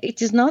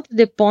 it is not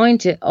the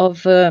point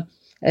of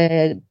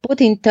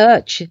put in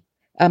touch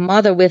a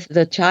mother with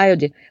the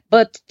child,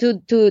 but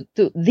to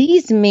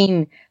these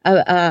mean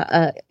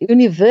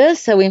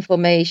universal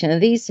information.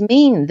 These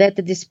mean that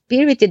the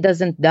spirit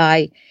doesn't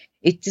die.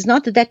 It is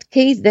not that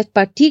case, that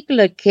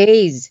particular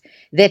case,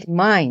 that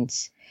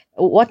minds.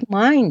 What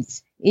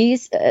minds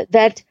is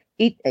that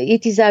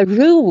it is a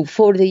rule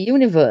for the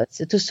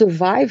universe to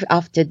survive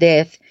after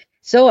death,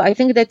 So I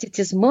think that it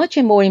is much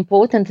more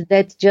important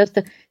that just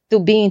to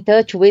be in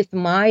touch with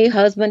my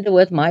husband,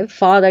 with my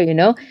father,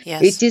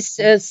 Yes. it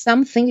is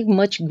something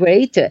much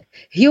greater.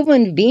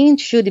 Human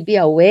beings should be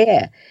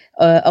aware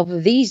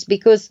of this,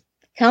 because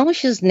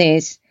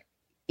consciousness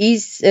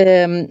is,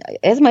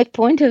 as my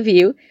point of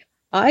view,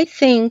 I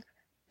think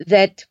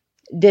that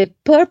the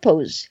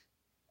purpose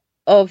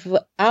of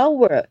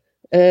our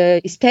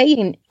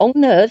staying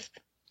on Earth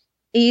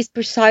is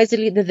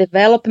precisely the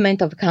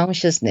development of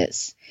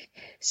consciousness.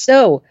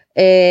 So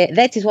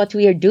that is what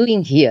we are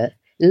doing here,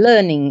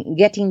 learning,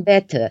 getting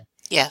better.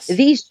 Yes.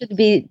 These should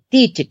be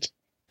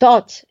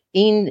taught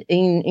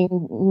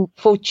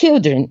for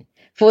children,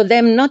 for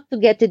them not to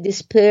get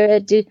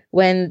despaired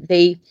when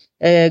they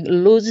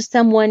lose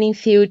someone in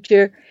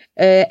future,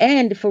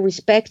 and for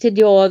respecting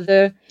the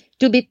other,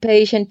 to be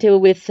patient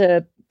with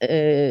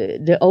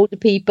the old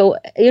people,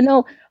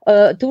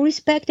 to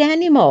respect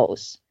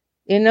animals,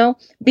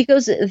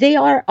 because they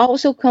are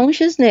also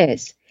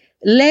consciousness,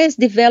 less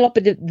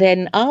developed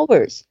than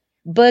ours,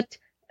 but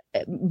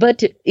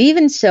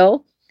even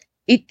so,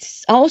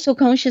 it's also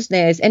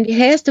consciousness, and it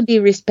has to be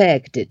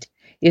respected.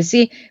 You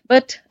see,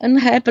 but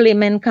unhappily,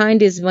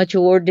 mankind is much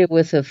older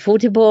with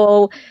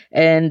football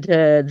and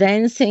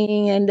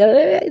dancing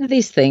and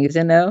these things,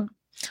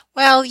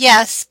 Well,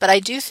 yes, but I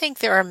do think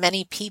there are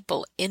many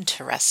people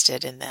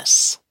interested in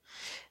this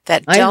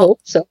that I don't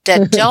hope so.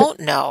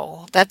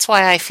 know. That's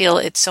why I feel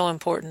it's so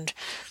important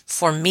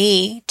for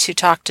me to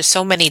talk to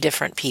so many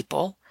different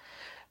people,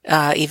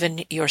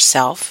 even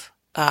yourself.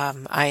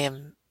 I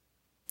am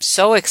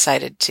so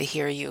excited to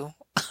hear you.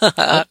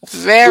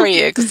 Very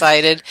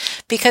excited,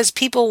 because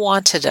people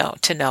want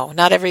to know.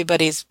 Not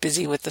everybody's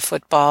busy with the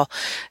football.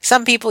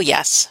 Some people,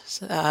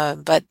 yes,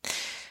 but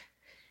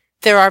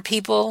there are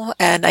people,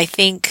 and I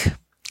think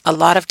a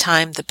lot of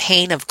time the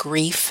pain of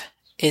grief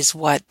is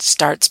what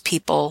starts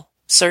people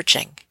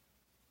searching.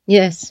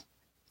 Yes.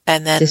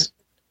 And then,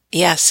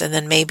 yes, and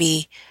then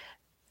maybe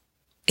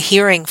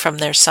hearing from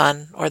their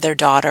son or their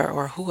daughter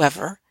or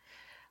whoever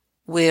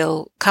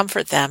will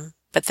comfort them,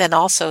 but then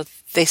also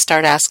they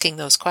start asking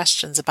those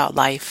questions about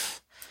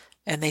life,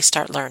 and they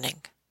start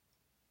learning.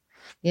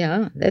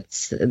 Yeah,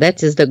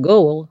 that is the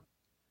goal.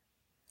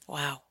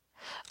 Wow.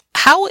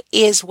 How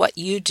is what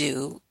you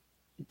do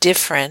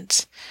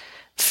different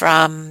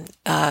from,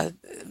 in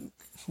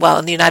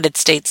the United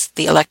States,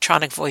 the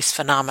electronic voice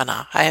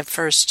phenomena? I have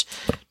first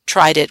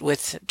tried it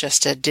with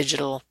just a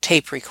digital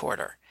tape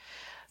recorder.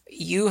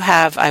 You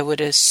have, I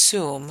would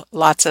assume,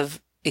 lots of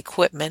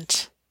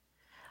equipment,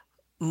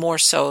 more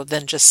so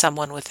than just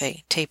someone with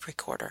a tape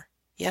recorder.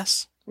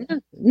 Yes?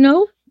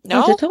 No,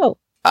 not No? at all.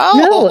 Oh,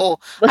 No,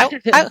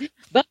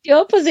 but the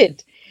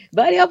opposite.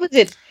 But the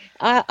opposite.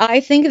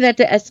 I think that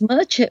as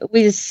much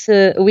as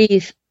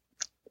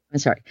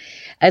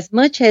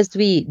much as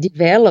we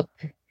develop,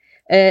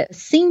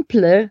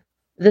 simpler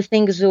the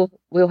things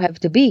will have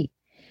to be.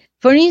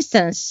 For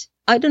instance,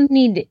 I don't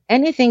need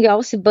anything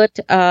else but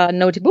a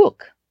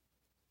notebook.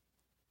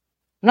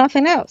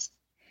 Nothing else.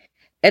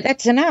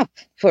 That's enough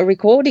for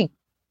recording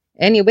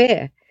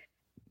anywhere.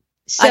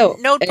 So,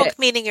 a notebook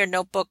meaning your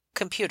notebook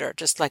computer,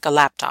 just like a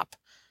laptop,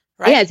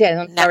 right? yes,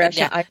 I'm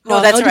sorry.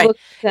 No, that's right.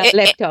 Notebook,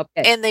 laptop.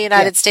 Yes, in the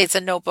United States,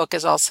 a notebook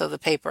is also the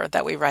paper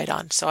that we write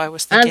on. So I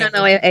was thinking.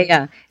 No,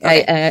 yeah.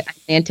 Okay. I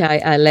meant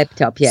a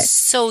laptop, yes.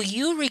 So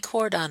you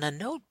record on a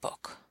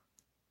notebook?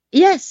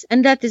 Yes,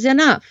 and that is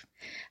enough.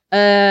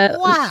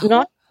 Wow.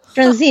 Not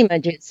trans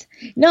images.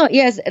 No,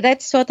 yes,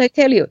 that's what I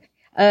tell you.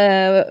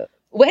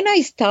 When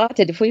I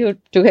started, for you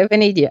to have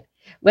an idea,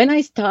 when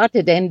I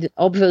started, and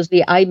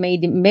obviously I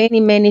made many,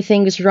 many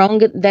things wrong,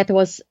 that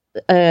was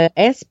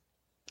as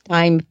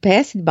time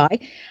passed by,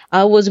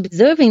 I was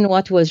observing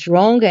what was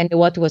wrong and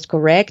what was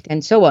correct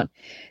and so on.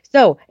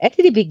 So at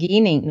the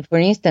beginning, for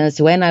instance,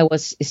 when I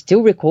was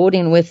still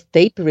recording with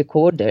tape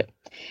recorder,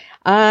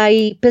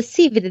 I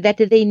perceived that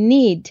they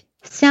need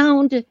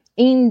sound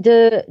in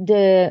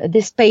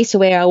the space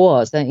where I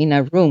was, in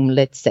a room,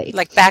 let's say.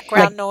 Like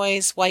background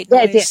noise, white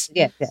noise?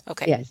 Yes.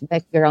 Okay. Yes,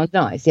 background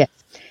noise, yes.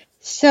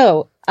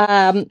 So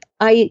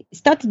I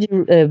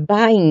started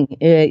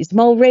buying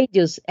small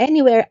radios.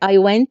 Anywhere I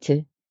went,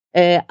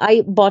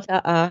 I bought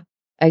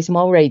a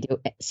small radio.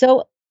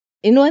 So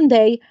in one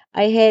day,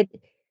 I had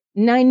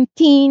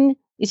 19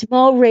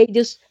 small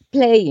radios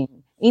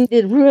playing in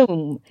the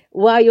room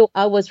while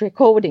I was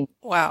recording.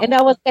 Wow. And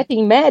I was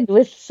getting mad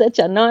with such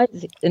a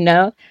noise,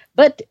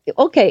 But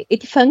okay,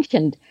 it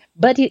functioned,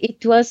 but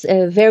it was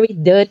very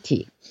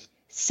dirty.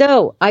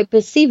 So I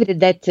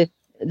perceived that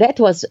that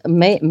was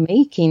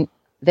making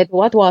that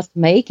what was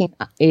making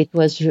it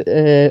was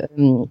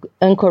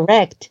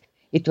incorrect.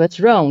 It was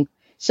wrong.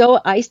 So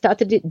I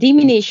started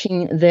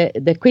diminishing the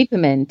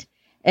equipment.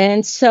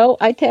 And so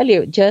I tell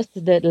you, just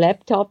the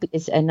laptop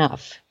is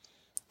enough.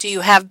 Do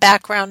you have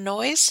background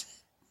noise?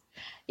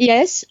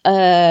 Yes,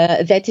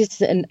 that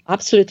is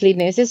absolutely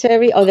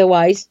necessary.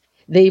 Otherwise,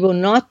 they will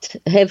not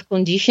have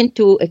condition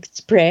to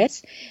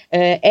express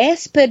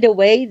as per the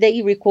way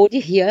they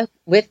recorded here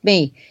with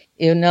me.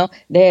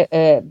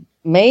 They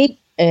may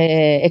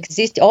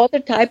exist other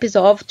types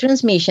of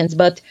transmissions,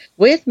 but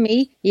with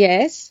me,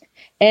 yes.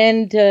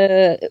 And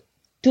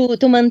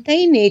to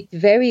maintain it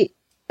very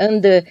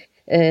under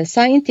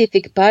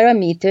scientific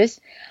parameters,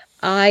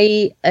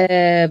 I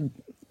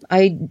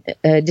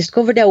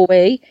discovered a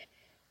way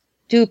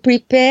to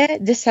prepare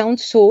the sound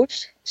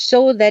source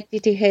so that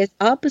it has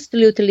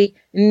absolutely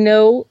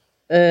no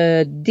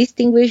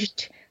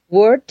distinguished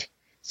word,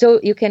 so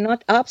you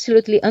cannot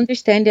absolutely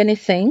understand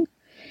anything.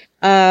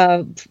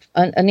 An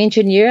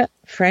engineer,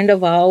 friend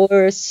of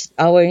ours,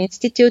 our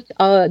institute,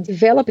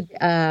 developed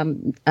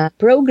a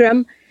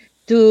program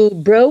to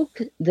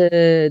broke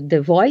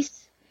the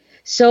voice,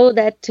 so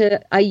that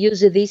I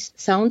use this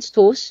sound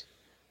source,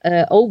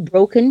 all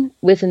broken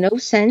with no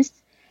sense,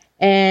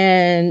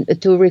 and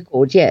to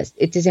record. Yes,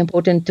 it is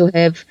important to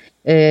have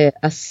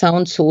a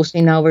sound source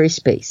in our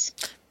space.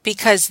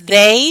 Because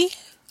they,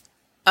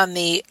 on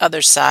the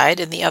other side,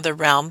 in the other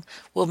realm,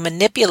 will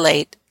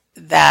manipulate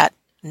that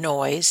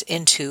noise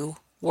into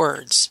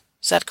words.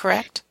 Is that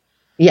correct?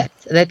 Yes,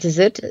 that is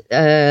it.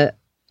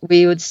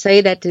 We would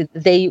say that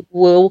they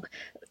will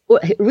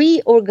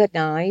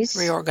reorganize.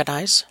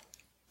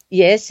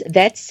 Yes,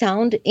 that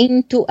sound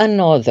into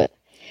another,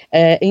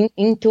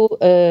 into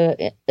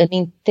an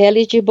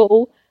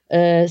intelligible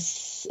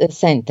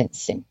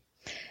sentence.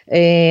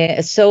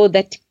 So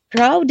that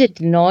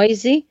crowded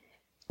noisy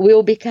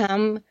will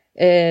become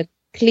a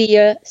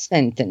clear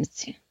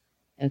sentence.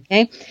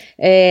 Okay,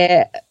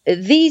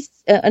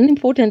 an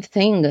important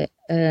thing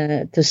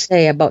to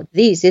say about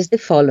this is the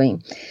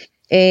following.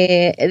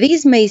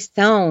 This may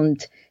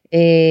sound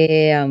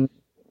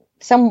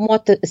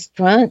somewhat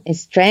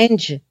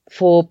strange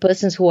for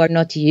persons who are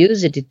not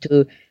used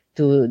to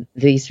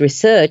this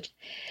research,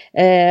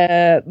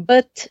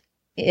 but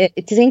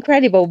it is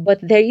incredible.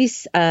 But there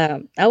is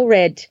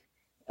already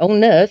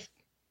on Earth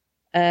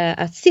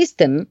a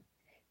system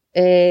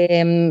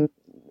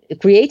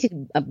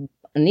created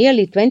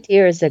nearly 20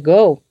 years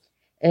ago,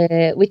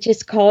 which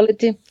is called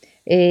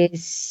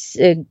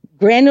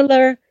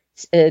granular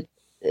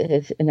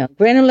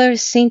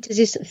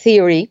synthesis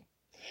theory.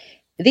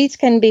 This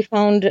can be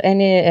found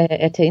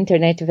at the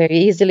internet very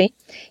easily.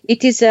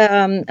 It is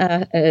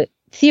a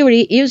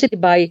theory used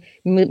by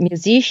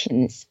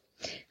musicians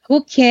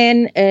who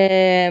can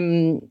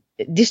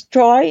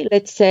destroy,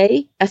 let's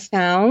say, a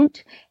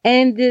sound,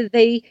 and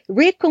they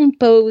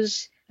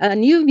recompose a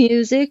new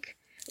music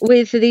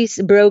with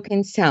this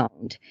broken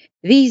sound.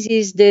 This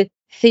is the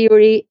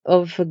theory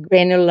of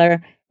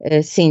granular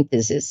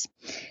synthesis.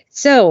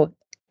 So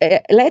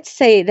let's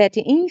say that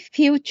in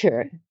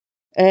future,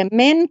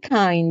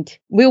 mankind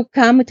will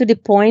come to the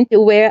point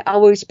where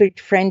our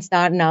spirit friends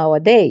are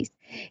nowadays.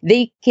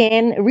 They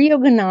can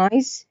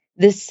reorganize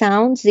the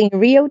sounds in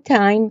real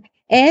time,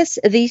 as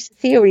this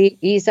theory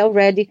is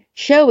already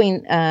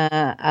showing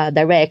a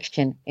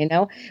direction.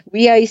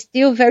 We are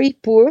still very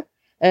poor.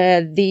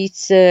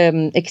 These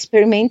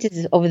experiments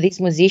of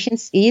these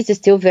musicians is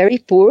still very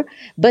poor,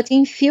 but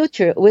in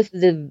future, with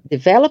the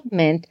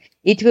development,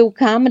 it will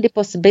come the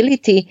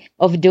possibility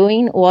of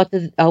doing what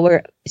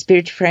our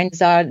spirit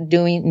friends are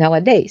doing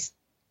nowadays.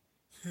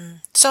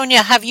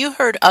 Sonia, have you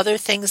heard other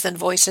things than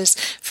voices?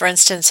 For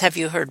instance, have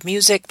you heard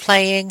music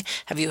playing?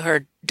 Have you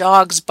heard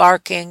dogs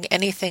barking?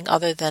 Anything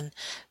other than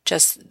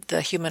just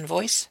the human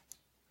voice?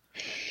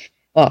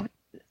 Oh,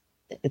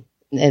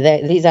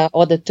 these are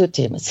other two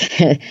terms.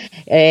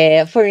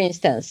 For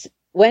instance,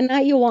 when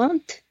I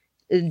want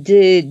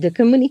the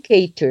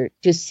communicator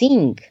to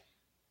sing,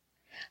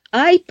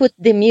 I put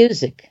the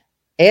music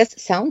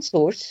as sound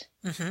source,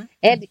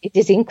 and it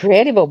is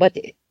incredible, but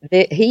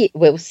he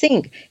will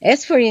sing.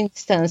 As for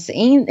instance,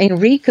 in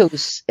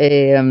Enrico's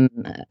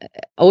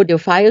audio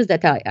files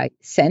that I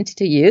sent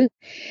to you,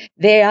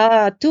 there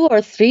are 2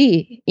 or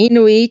 3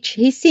 in which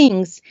he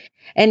sings.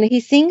 And he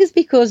sings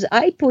because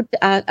I put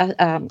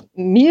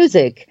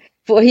music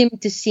for him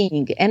to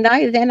sing. And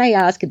then I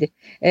asked,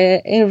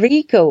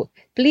 Enrico,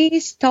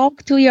 please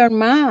talk to your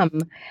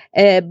mom,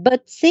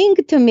 but sing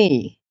to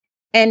me.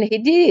 And he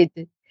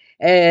did.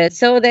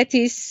 So that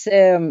is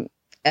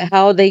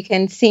how they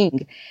can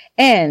sing.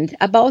 And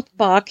about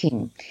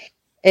barking,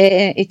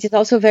 it is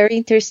also very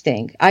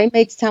interesting. I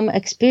made some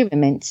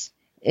experiments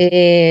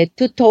to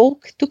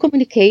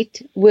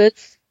communicate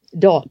with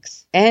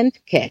dogs and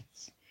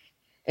cats.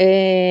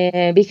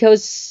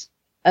 Because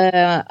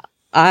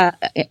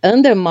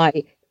under my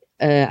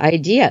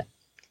idea,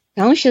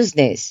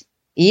 consciousness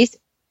is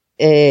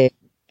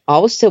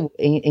also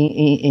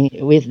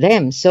with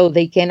them, so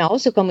they can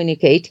also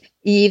communicate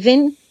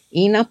even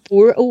in a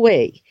poor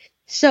way.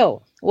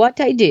 So what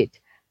I did,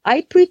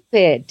 I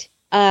prepared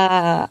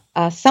a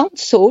sound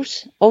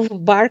source of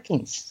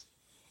barkings,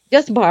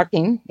 just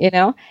barking,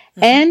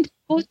 and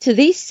put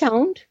this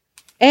sound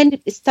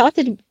and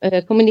started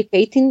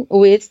communicating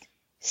with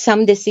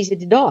some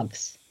deceased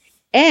dogs.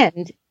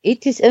 And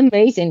It is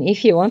amazing.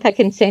 If you want, I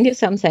can send you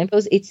some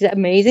samples. It's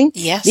amazing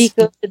Yes.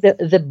 because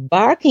the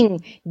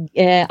barking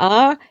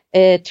are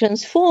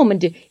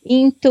transformed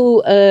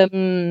into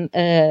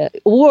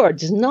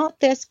words, not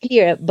as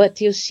clear,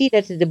 but you see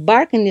that the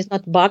barking is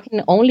not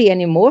barking only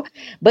anymore,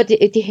 but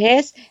it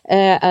has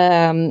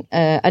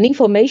an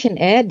information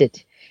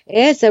added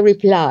as a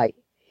reply.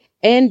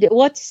 And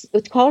what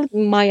called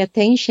my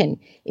attention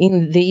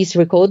in these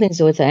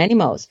recordings with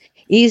animals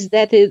is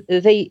that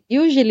they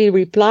usually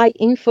reply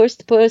in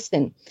first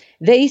person.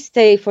 They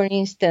say, for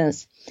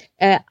instance,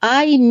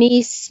 I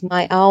miss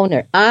my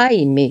owner.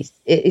 I miss.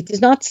 It is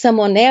not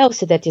someone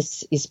else that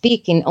is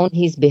speaking on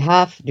his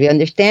behalf. Do you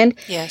understand?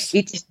 Yes.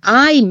 It is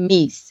I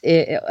miss.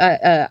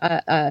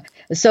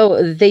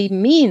 So they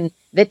mean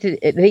that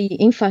they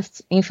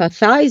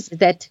emphasize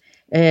that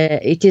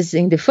it is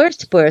in the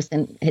first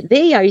person.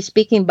 They are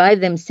speaking by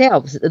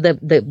themselves.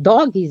 The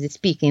dog is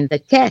speaking. The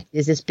cat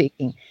is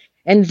speaking.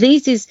 And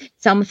this is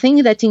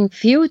something that in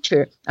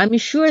future, I'm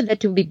sure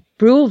that will be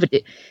proved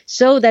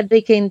so that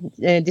they can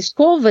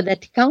discover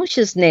that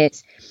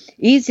consciousness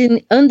is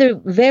under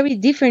very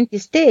different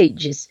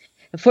stages.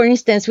 For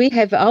instance, we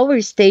have our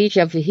stage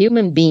of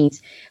human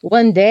beings.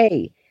 One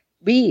day,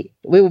 we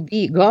will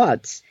be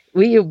gods.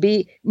 We will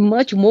be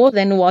much more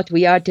than what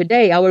we are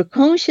today. Our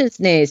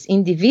consciousness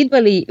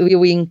individually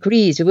will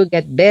increase, will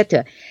get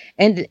better.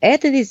 And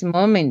at this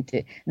moment,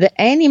 the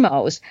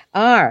animals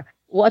are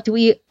what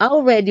we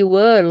already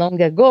were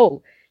long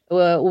ago,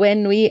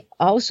 when we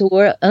also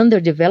were under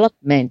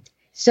development.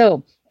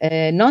 So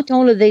not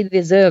only they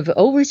deserve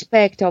all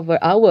respect of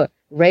our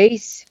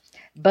race,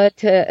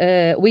 but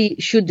we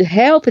should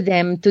help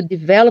them to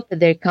develop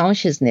their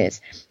consciousness.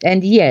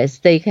 And yes,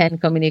 they can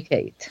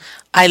communicate.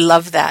 I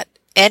love that.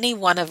 Any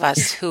one of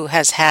us who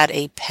has had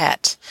a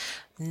pet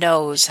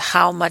knows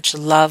how much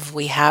love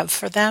we have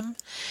for them,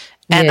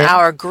 and Yeah.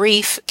 our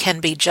grief can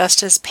be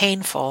just as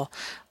painful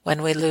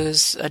when we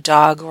lose a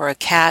dog or a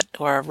cat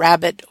or a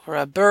rabbit or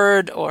a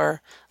bird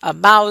or a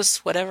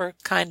mouse, whatever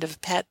kind of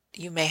pet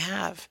you may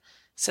have.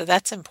 So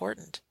that's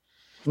important.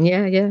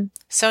 Yeah.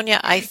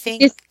 Sonia, I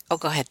think... Yes. Oh,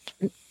 go ahead.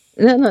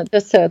 No,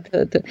 just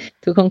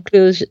to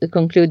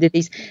conclude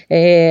this.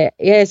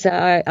 Yes,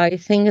 I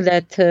think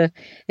that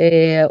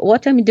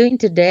what I'm doing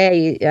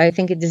today, I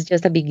think it is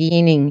just a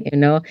beginning, you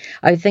know.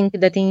 I think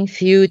that in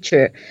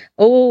future,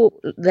 all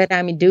that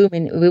I'm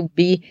doing will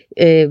be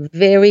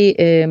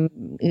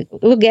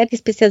will get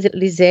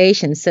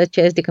specialization, such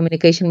as the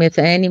communication with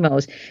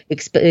animals,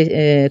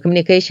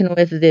 communication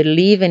with the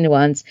living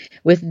ones,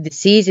 with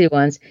deceased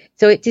ones.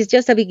 So it is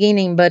just a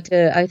beginning, but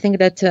I think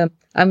that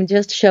I'm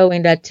just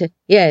showing that,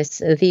 yes,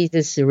 this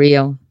is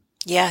real.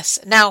 Yes.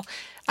 Now,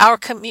 our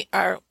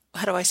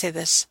how do I say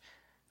this?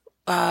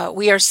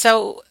 Our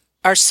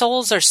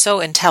souls are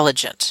so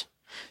intelligent.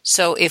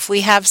 So if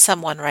we have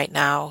someone right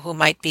now who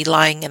might be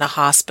lying in a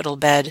hospital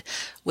bed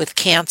with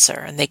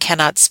cancer and they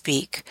cannot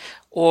speak,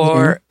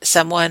 or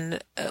someone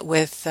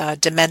with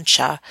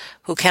dementia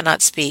who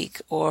cannot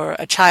speak, or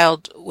a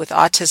child with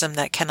autism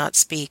that cannot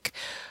speak,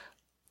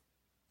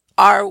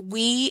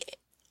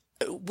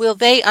 will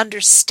they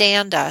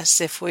understand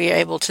us if we are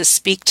able to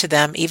speak to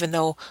them, even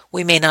though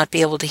we may not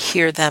be able to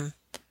hear them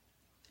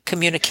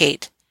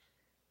communicate?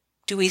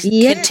 Do we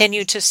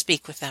continue to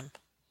speak with them?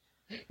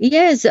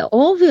 Yes,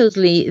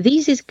 obviously,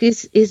 this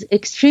is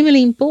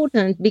extremely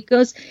important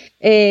because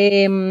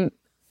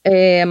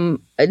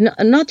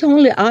not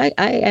only I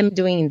am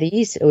doing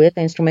this with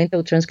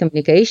instrumental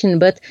transcommunication,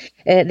 but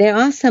there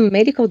are some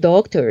medical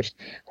doctors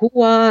who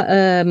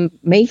are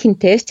making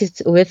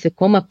tests with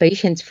coma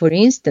patients, for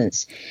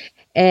instance.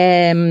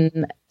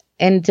 And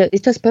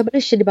it was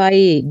published by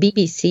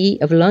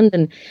BBC of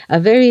London, a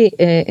very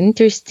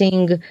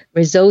interesting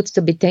results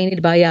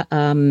obtained by a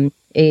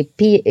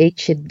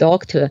PhD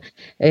doctor,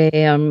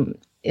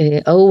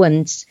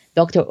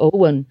 Dr.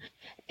 Owen,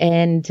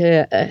 and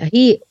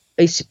he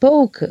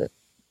spoke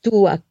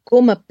to a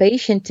coma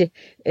patient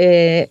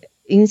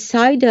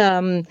inside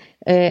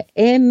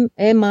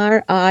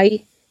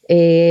MRI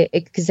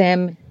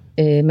exam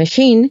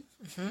machine.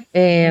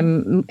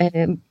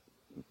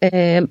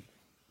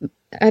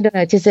 I don't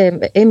know, it is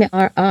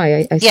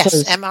MRI, I yes,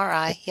 suppose. Yes,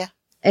 MRI, yeah.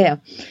 Yeah.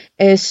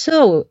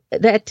 So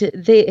that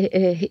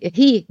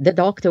the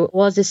doctor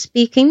was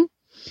speaking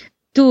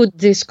to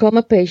this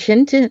coma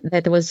patient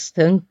that was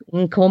in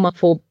coma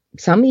for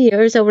some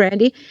years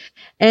already.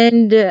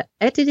 And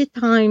at the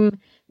time,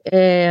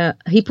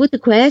 he put the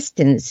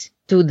questions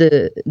to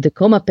the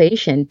coma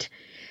patient,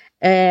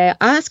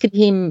 asked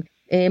him,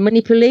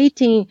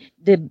 manipulating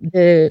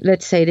the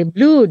let's say the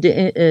blood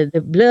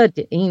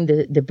in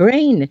the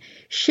brain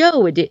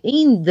showed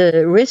in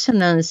the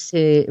resonance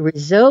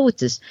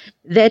results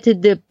that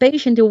the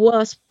patient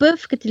was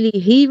perfectly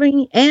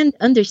hearing and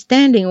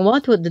understanding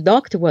what the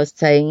doctor was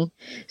saying.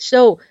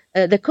 So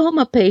the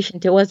coma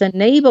patient was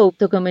unable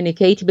to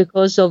communicate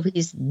because of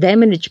his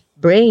damaged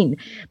brain,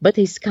 but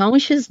his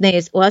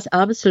consciousness was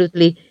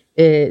absolutely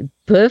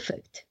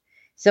perfect.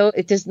 So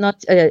it is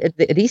not,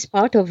 this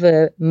part of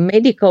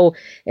medical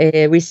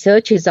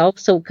research is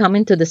also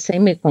coming to the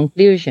same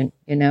conclusion,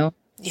 you know.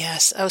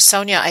 Yes. Oh,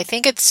 Sonia, I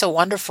think it's so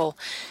wonderful.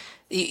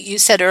 You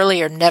said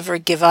earlier, never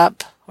give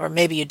up, or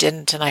maybe you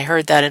didn't, and I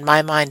heard that in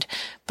my mind.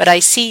 But I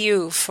see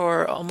you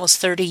for almost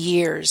 30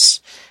 years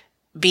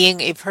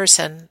being a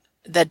person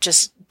that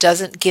just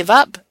doesn't give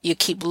up. You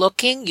keep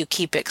looking, you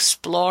keep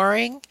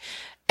exploring,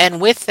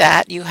 and with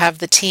that, you have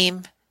the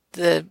team,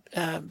 the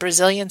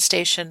Brazilian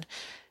station,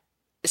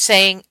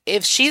 saying,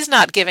 if she's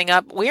not giving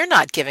up, we're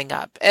not giving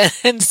up.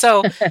 And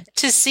so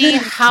to see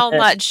how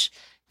much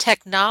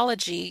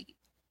technology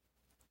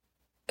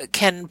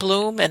can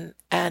bloom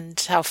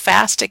and how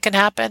fast it can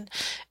happen.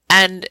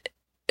 And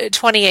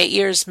 28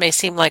 years may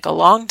seem like a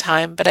long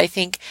time, but I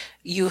think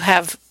you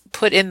have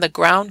put in the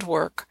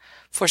groundwork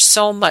for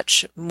so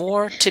much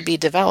more to be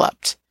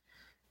developed.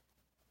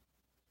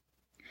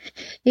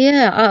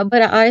 Yeah,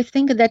 but I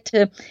think that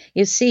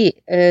you see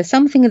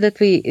something that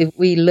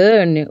we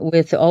learn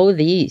with all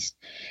these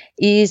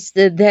is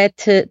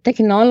that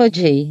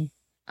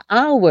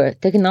our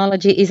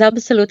technology is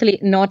absolutely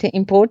not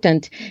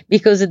important,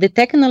 because the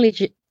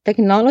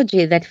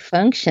technology that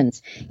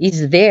functions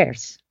is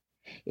theirs.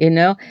 You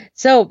know,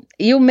 so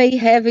you may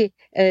have a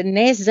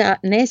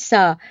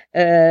NASA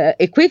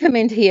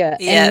equipment here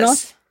and not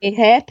Yes.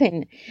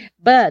 happen,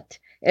 but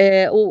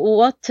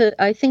what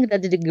I think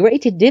that the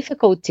great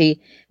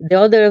difficulty the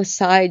other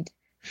side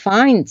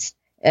finds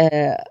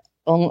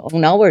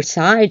on our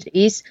side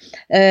is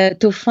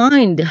to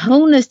find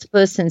honest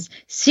persons,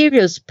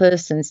 serious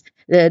persons,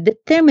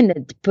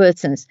 determined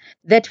persons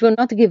that will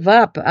not give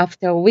up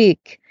after a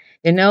week.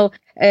 You know,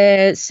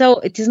 so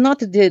it is not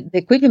the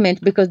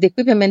equipment, because the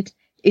equipment,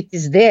 it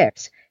is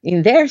theirs,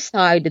 in their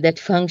side that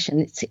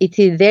functions. It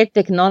is their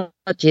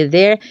technology,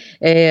 their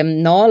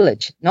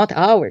knowledge, not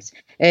ours.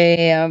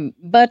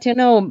 But you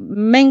know,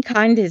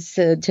 mankind is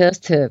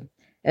just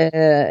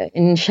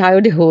in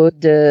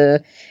childhood.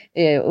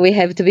 We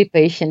have to be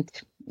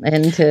patient,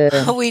 and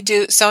We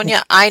do.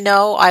 Sonia, I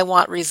know I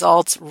want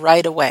results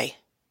right away,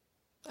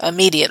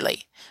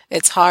 immediately.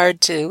 It's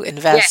hard to yeah,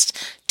 invest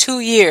 2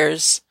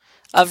 years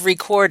of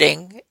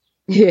recording,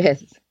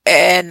 yes,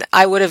 and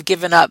I would have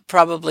given up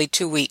probably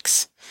 2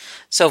 weeks.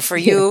 So for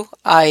yes, you,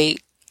 I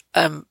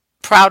am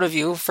proud of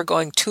you for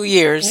going 2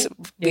 years thank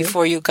you.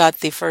 before you got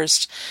the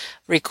first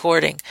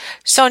recording.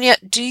 Sonia,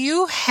 do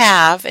you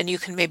have, and you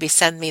can maybe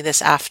send me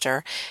this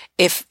after,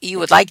 if you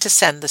would like to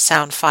send the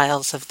sound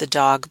files of the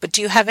dog, but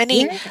do you have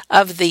any Yeah,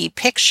 of the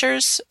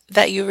pictures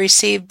that you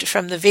received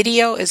from the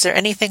video? Is there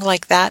anything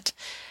like that?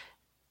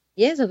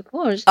 yes, of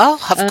course. Oh,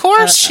 of Uh,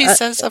 course, uh, she uh,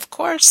 says, of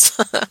course.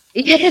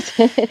 yes,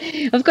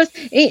 of course.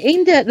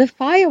 In the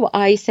file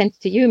I sent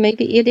to you,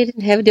 maybe you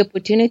didn't have the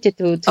opportunity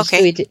to see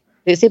Okay. it.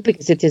 You see,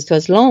 because it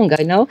was long,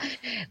 I know,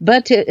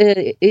 but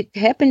it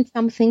happened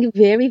something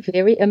very,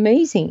 very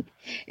amazing.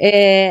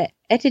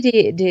 At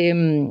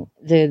the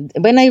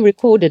when I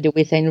recorded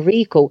with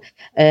Enrico,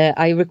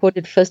 I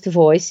recorded first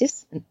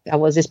voices. I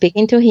was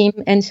speaking to him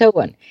and so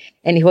on,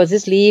 and he was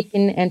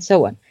sleeping and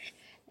so on.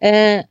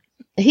 Uh,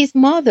 his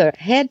mother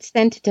had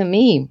sent to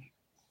me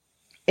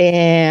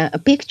a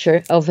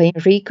picture of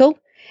Enrico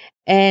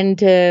and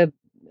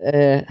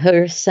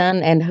her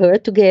son and her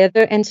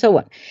together and so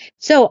on.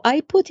 So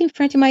I put in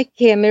front of my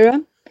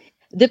camera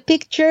the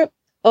picture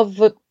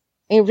of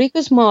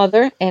Enrico's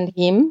mother and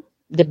him,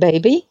 the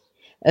baby,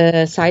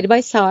 side by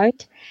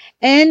side,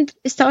 and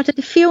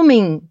started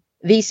filming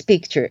this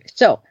picture.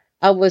 So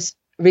I was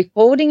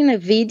recording a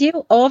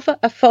video of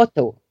a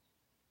photo,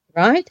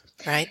 right?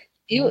 Right.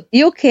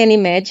 You can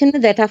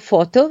imagine that a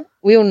photo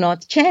will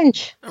not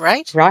change,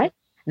 Right. right?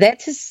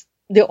 That is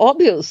the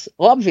obvious.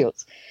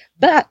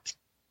 But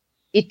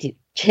it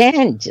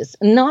changes,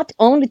 not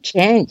only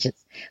changes,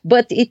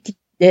 but it,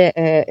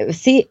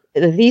 see,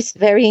 this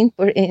very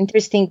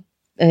interesting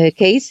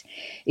case,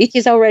 it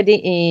is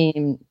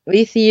already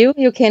with you.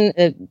 You can,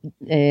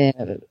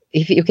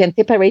 if you can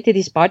separate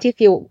this part, if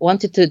you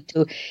wanted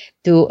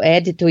to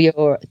add to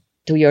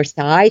your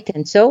site,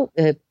 and so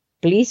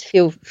please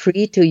feel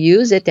free to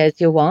use it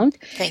as you want.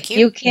 Thank you.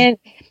 You can,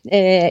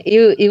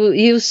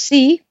 you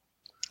see.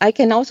 I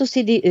can also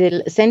see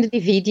send the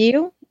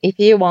video if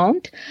you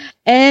want,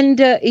 and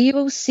you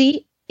will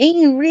see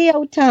in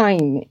real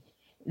time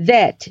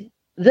that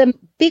the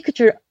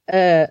picture,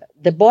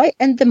 the boy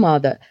and the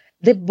mother,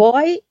 the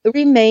boy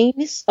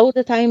remains all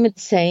the time the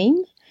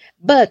same,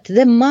 but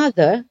the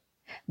mother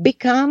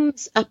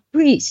becomes a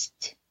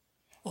priest.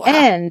 Wow.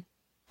 And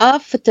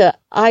after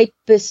I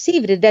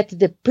perceived that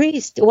the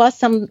priest was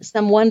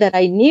someone that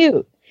I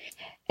knew,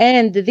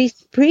 and this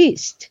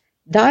priest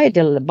died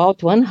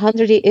about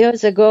 100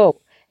 years ago,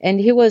 and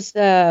he was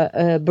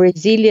a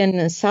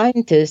Brazilian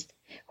scientist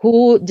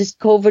who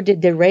discovered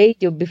the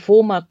radio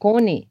before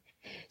Marconi.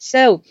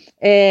 So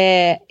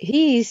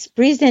he is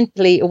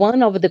presently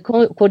one of the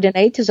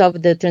coordinators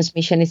of the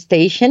transmission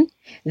station.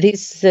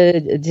 This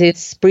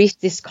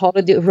priest is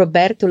called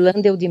Roberto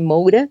Landel de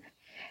Moura.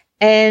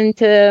 And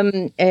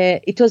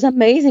it was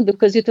amazing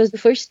because it was the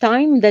first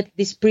time that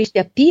this priest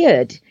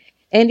appeared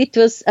and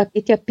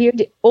it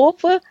appeared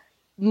over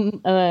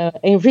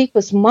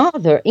Enrico's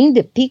mother in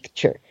the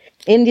picture,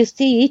 and you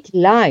see it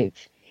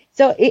live.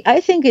 So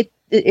I think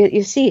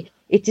you see,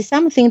 it is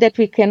something that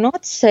we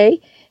cannot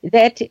say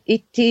that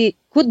it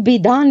could be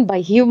done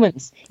by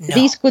humans. No.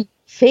 This could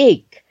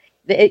fake.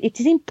 It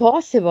is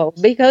impossible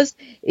because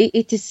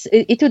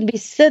it would be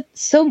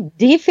so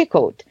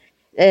difficult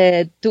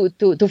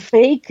to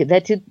fake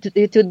that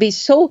it would be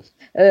so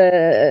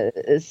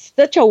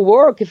such a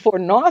work for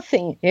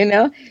nothing,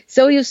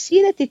 So you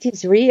see that it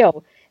is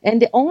real,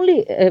 and the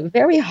only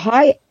very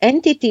high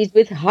entities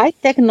with high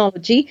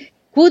technology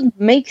could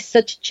make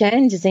such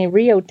changes in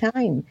real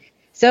time.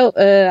 So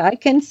I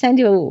can send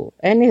you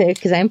any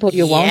example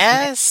you want.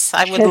 Yes,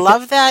 I would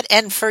love that.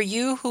 And for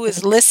you who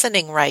is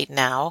listening right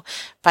now,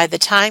 by the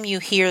time you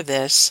hear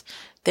this,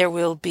 there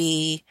will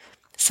be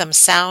some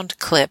sound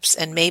clips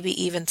and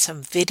maybe even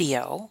some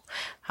video.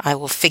 I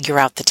will figure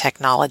out the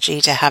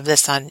technology to have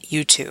this on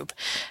YouTube.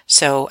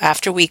 So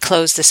after we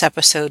close this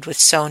episode with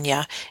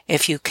Sonia,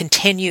 if you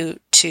continue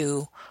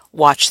to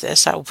watch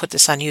this, I will put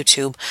this on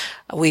YouTube.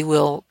 We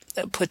will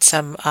put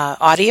some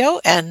audio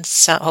and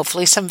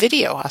hopefully some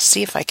video. I'll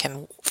see if I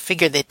can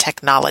figure the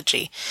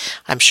technology.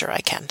 I'm sure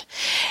I can.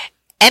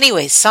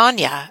 Anyway,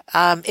 Sonia,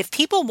 if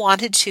people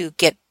wanted to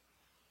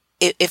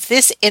if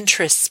this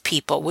interests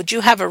people, would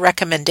you have a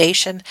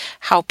recommendation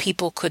how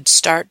people could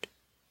start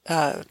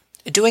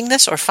doing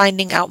this or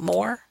finding out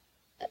more?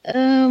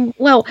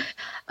 Well,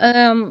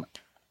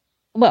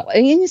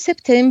 in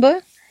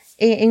September,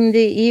 in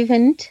the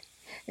event,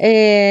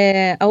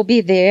 I'll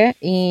be there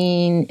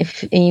in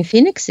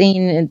Phoenix,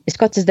 in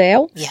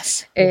Scottsdale,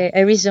 yes,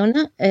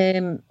 Arizona,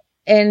 and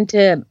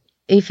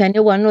if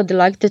anyone would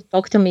like to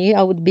talk to me,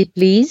 I would be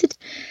pleased.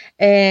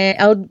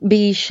 I'll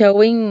be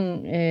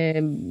showing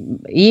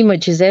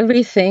images,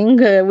 everything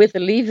with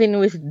living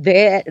with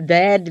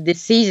dead,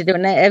 deceased,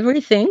 and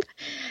everything.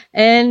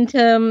 And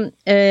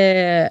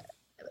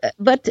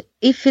but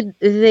if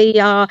they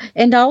are,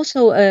 and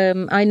also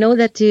I know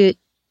that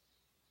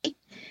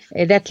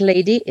that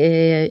lady,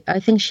 I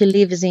think she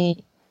lives in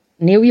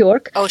New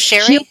York. Oh,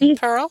 Sherry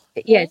Pearl?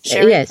 Yes,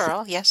 Sherry yes.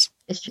 Pearl, yes.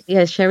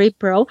 Yes, Sherry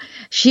Pearl.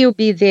 She'll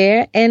be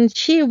there, and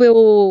she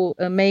will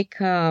make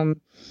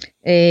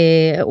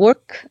a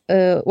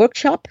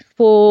workshop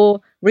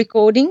for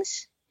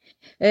recordings,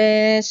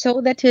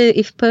 so that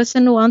if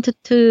person wanted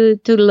to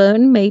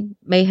learn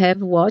may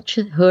have watched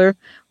her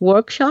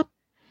workshop,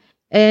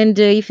 and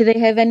if they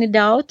have any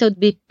doubt, I'd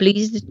be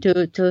pleased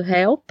to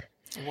help.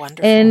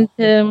 Wonderful. And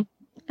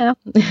I'm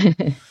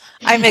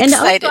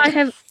excited. And also I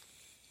have.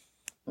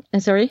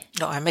 Sorry.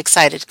 No, I'm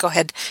excited. Go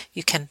ahead.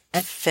 You can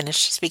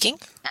finish speaking.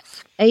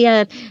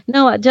 Yeah.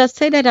 No, just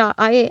say that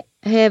I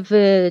have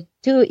 2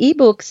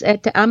 ebooks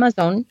at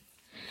Amazon,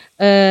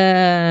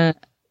 at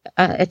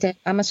the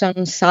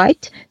Amazon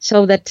site,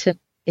 so that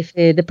if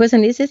the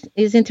person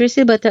is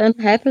interested, but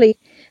unhappily,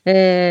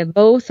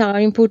 both are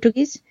in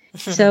Portuguese,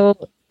 so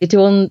it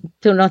will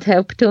not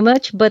help too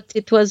much. But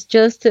it was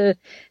just the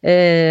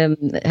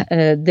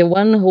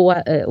one who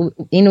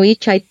in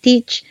which I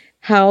teach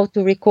how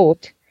to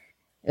record,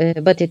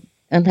 but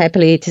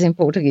unhappily it is in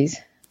Portuguese.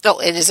 Oh,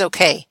 it is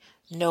okay.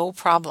 No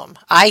problem.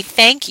 I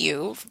thank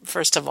you,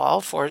 first of all,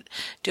 for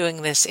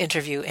doing this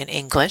interview in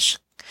English.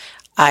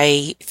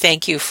 I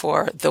thank you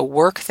for the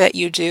work that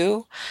you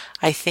do.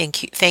 I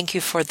thank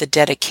you for the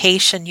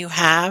dedication you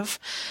have.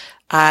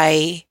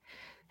 I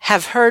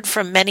have heard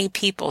from many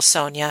people,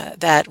 Sonia,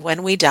 that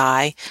when we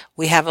die,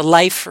 we have a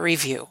life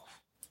review.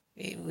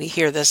 We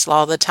hear this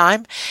all the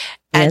time.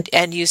 And,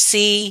 Yes. and you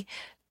see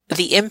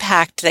the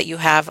impact that you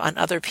have on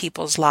other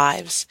people's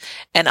lives.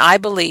 And I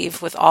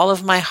believe with all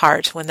of my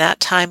heart, when that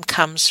time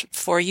comes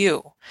for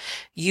you,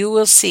 you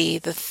will see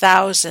the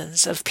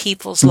thousands of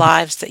people's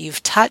lives that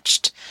you've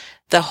touched,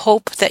 the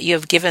hope that you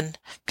have given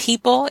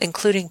people,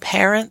 including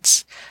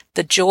parents,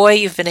 the joy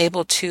you've been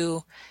able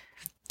to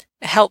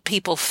help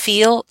people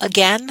feel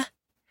again,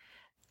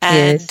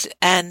 Yes.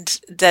 and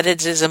that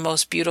it is a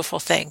most beautiful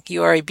thing.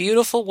 You are a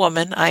beautiful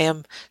woman. I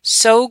am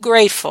so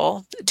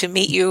grateful to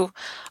meet you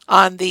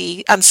on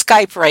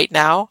Skype right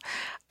now,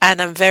 and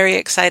I'm very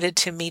excited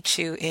to meet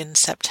you in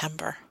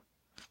September.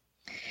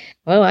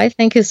 Well, I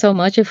thank you so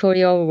much for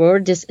your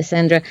words,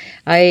 Sandra.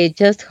 I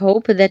just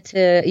hope that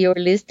your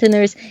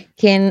listeners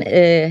can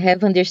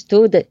have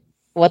understood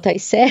what I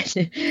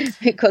said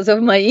because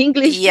of my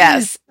English.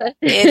 Yes,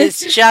 it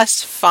is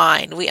just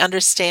fine. We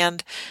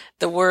understand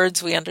the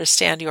words. We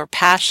understand your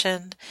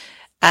passion.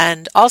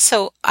 And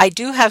also, I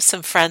do have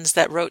some friends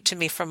that wrote to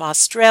me from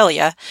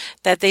Australia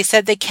that they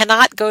said they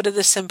cannot go to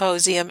the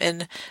symposium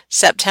in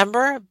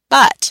September,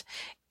 but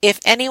if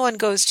anyone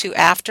goes to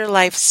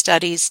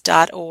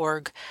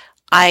afterlifestudies.org,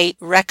 I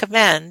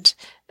recommend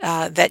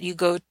that you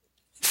go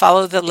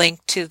follow the link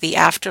to the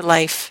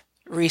Afterlife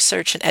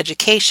Research and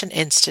Education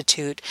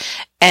Institute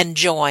and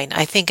join.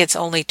 I think it's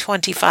only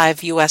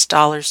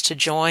 $25 to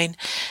join,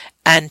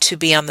 and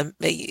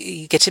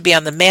you get to be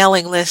on the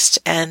mailing list,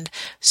 and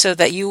so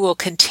that you will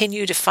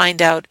continue to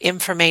find out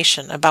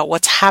information about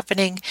what's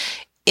happening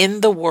in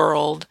the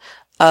world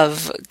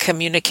of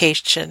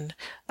communication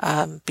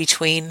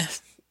between,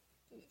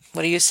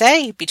 what do you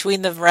say?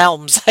 Between the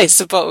realms, I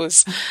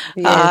suppose.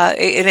 Yes.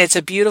 And it's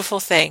a beautiful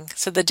thing.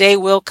 So the day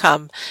will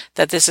come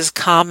that this is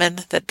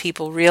common, that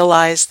people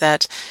realize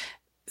that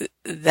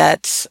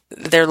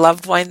their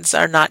loved ones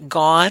are not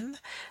gone.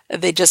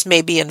 They just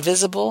may be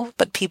invisible,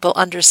 but people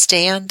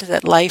understand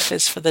that life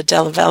is for the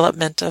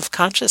development of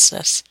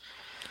consciousness.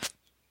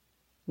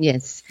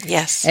 Yes.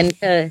 Yes. And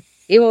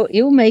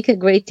you make a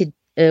great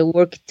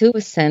work too,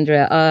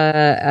 Sandra.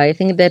 I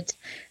think that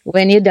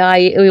when you die,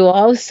 you will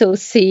also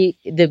see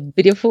the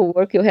beautiful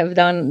work you have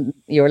done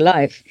in your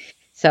life.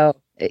 So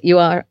you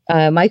are,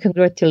 my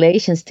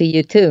congratulations to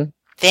you too.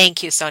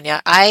 Thank you,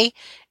 Sonia. I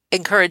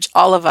encourage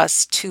all of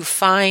us to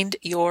find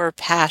your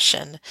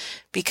passion,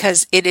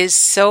 because it is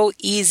so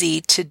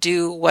easy to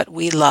do what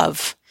we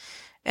love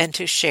and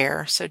to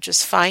share. So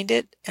just find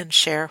it and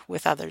share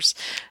with others.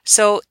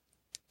 So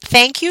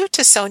thank you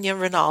to Sonia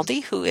Rinaldi,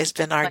 who has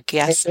been our My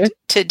guest pleasure.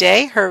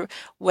 today. Her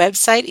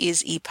website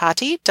is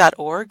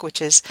ipati.org,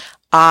 which is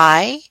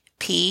IPATI.org.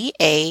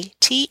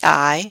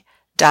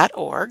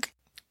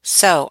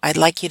 So I'd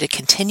like you to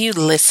continue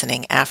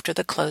listening after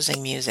the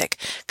closing music,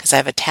 because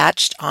I've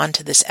attached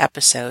onto this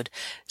episode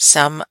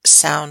some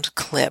sound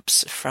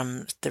clips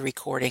from the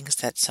recordings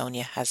that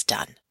Sonia has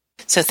done.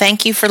 So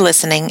thank you for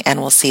listening,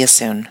 and we'll see you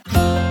soon.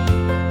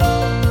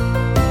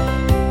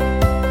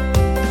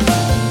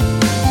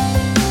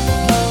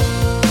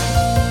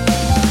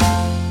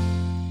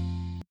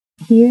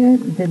 Here,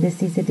 the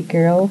deceased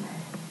girl,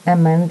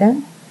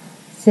 Amanda,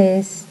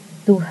 says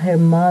to her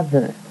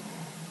mother,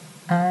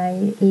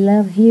 I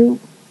love you.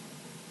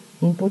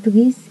 Em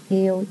português,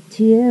 eu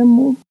te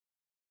amo.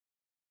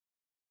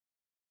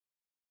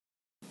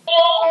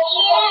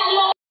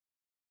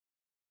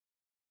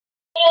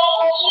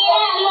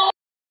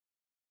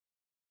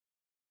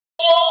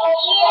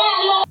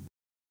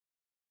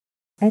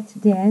 At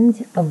the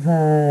end of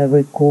a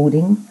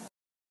recording,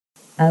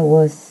 I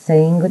was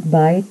saying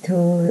goodbye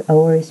to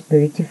our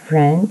spiritual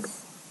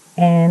friends,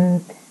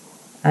 and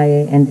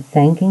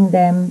thanking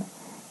them.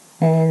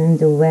 And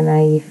when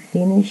I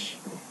finish,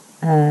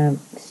 a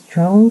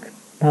strong,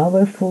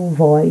 powerful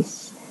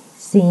voice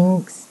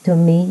sings to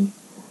me,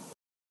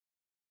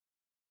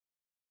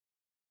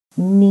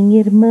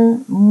 minha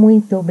irmã,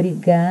 muito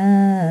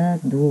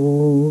obrigado.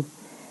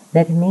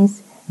 That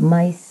means,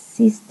 my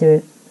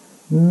sister,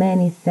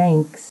 many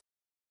thanks.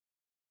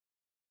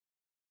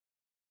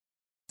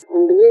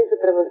 Beijo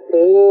para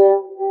você,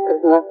 para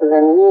os nossos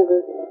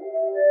amigos.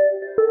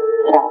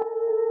 Tchau.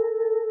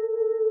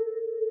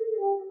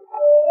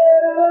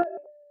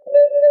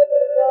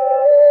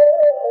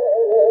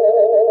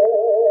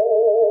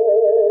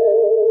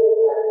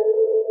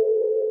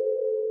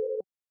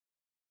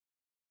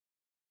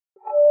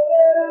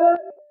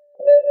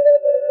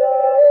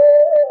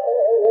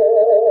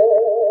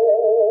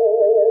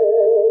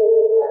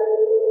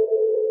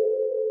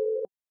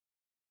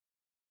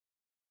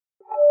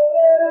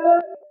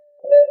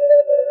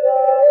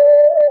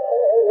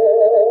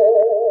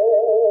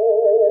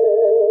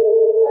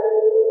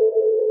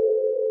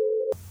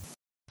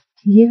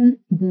 Here,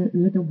 the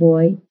little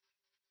boy,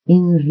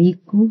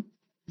 Enrico,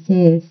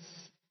 says,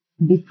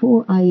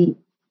 before I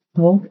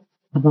talk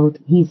about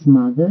his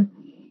mother,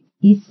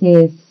 he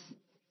says,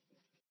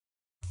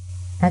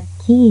 a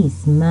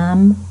kiss,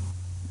 Mom.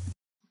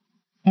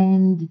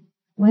 And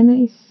when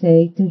I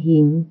say to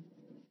him,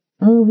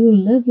 oh, you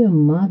love your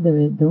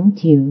mother,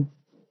 don't you?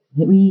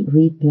 He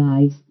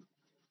replies,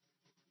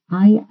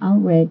 I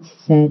already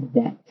said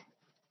that.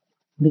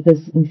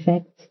 Because, in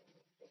fact,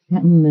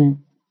 some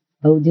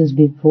audios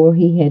before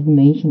he had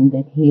mentioned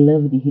that he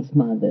loved his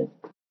mother.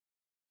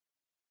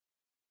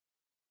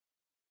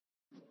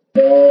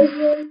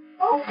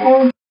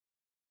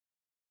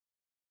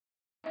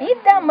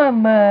 Eita,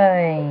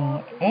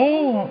 mamãe!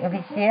 Hein?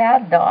 Você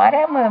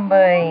adora a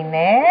mamãe,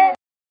 né?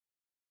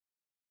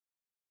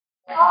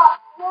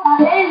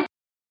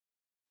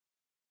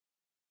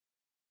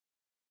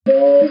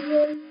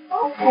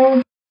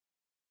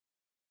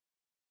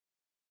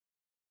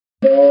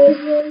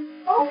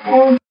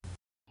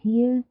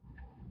 Here,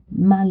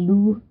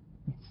 Malu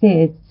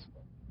says,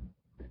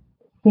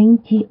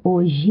 sente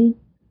hoje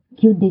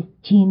que o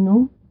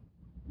destino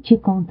te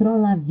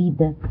controla a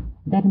vida.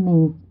 That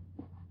means,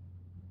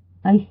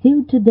 I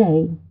feel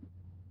today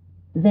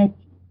that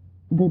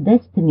the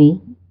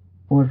destiny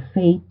or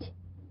fate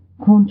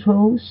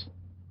controls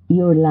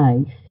your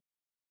life.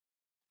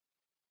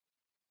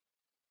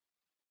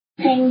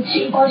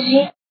 Sente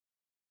hoje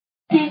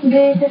que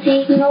o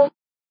destino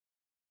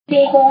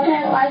te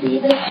controla a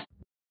vida.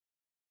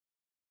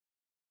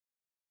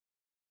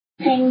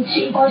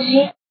 Sente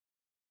hoje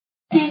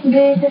que o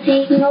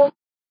destino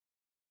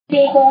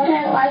te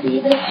controla a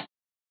vida.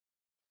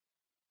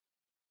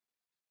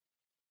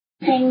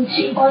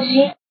 Sente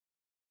hoje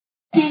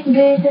que o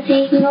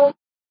destino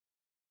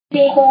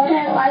te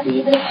controla a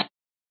vida.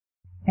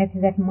 At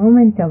that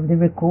moment of the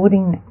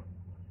recording,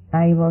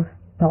 I was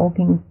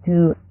talking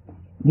to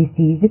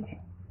deceased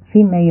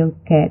female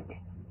cat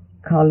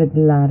called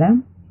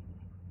Lara,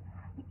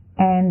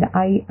 and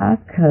I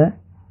asked her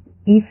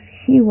if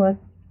she was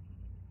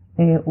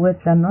with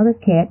another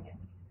cat,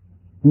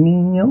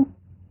 Nino,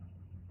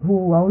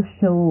 who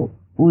also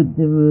would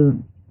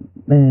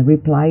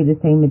reply the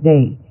same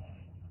day.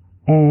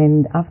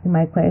 And after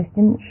my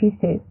question, she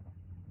said,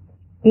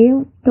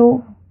 "Eu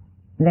tô,"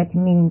 that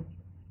means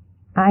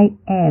I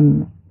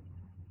am,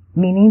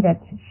 meaning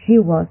that she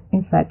was,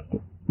 in fact,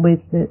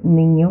 with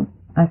Nino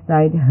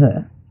aside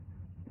her.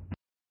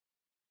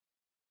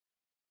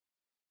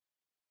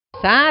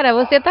 Sara,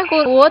 você tá com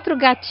o outro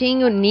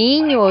gatinho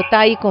Ninho,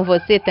 tá aí com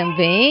você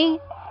também?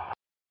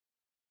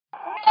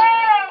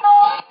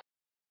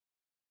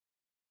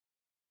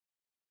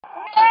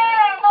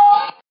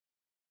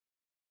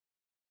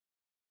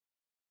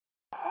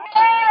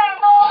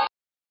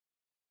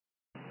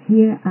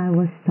 Here I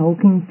was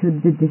talking to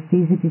the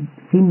deceased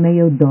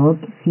female dog,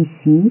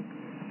 Fifi,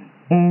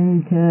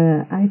 and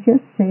I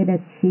just say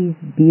that she's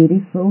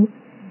beautiful,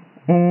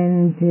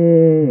 and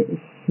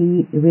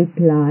she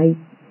replied,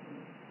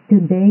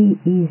 "Today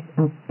is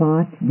a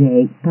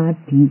party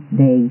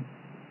day.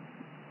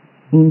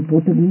 Em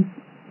português,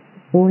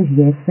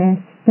 hoje é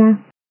festa."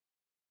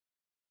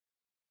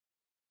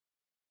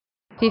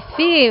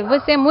 Fifi,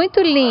 você é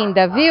muito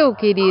linda, viu,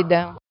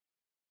 querida?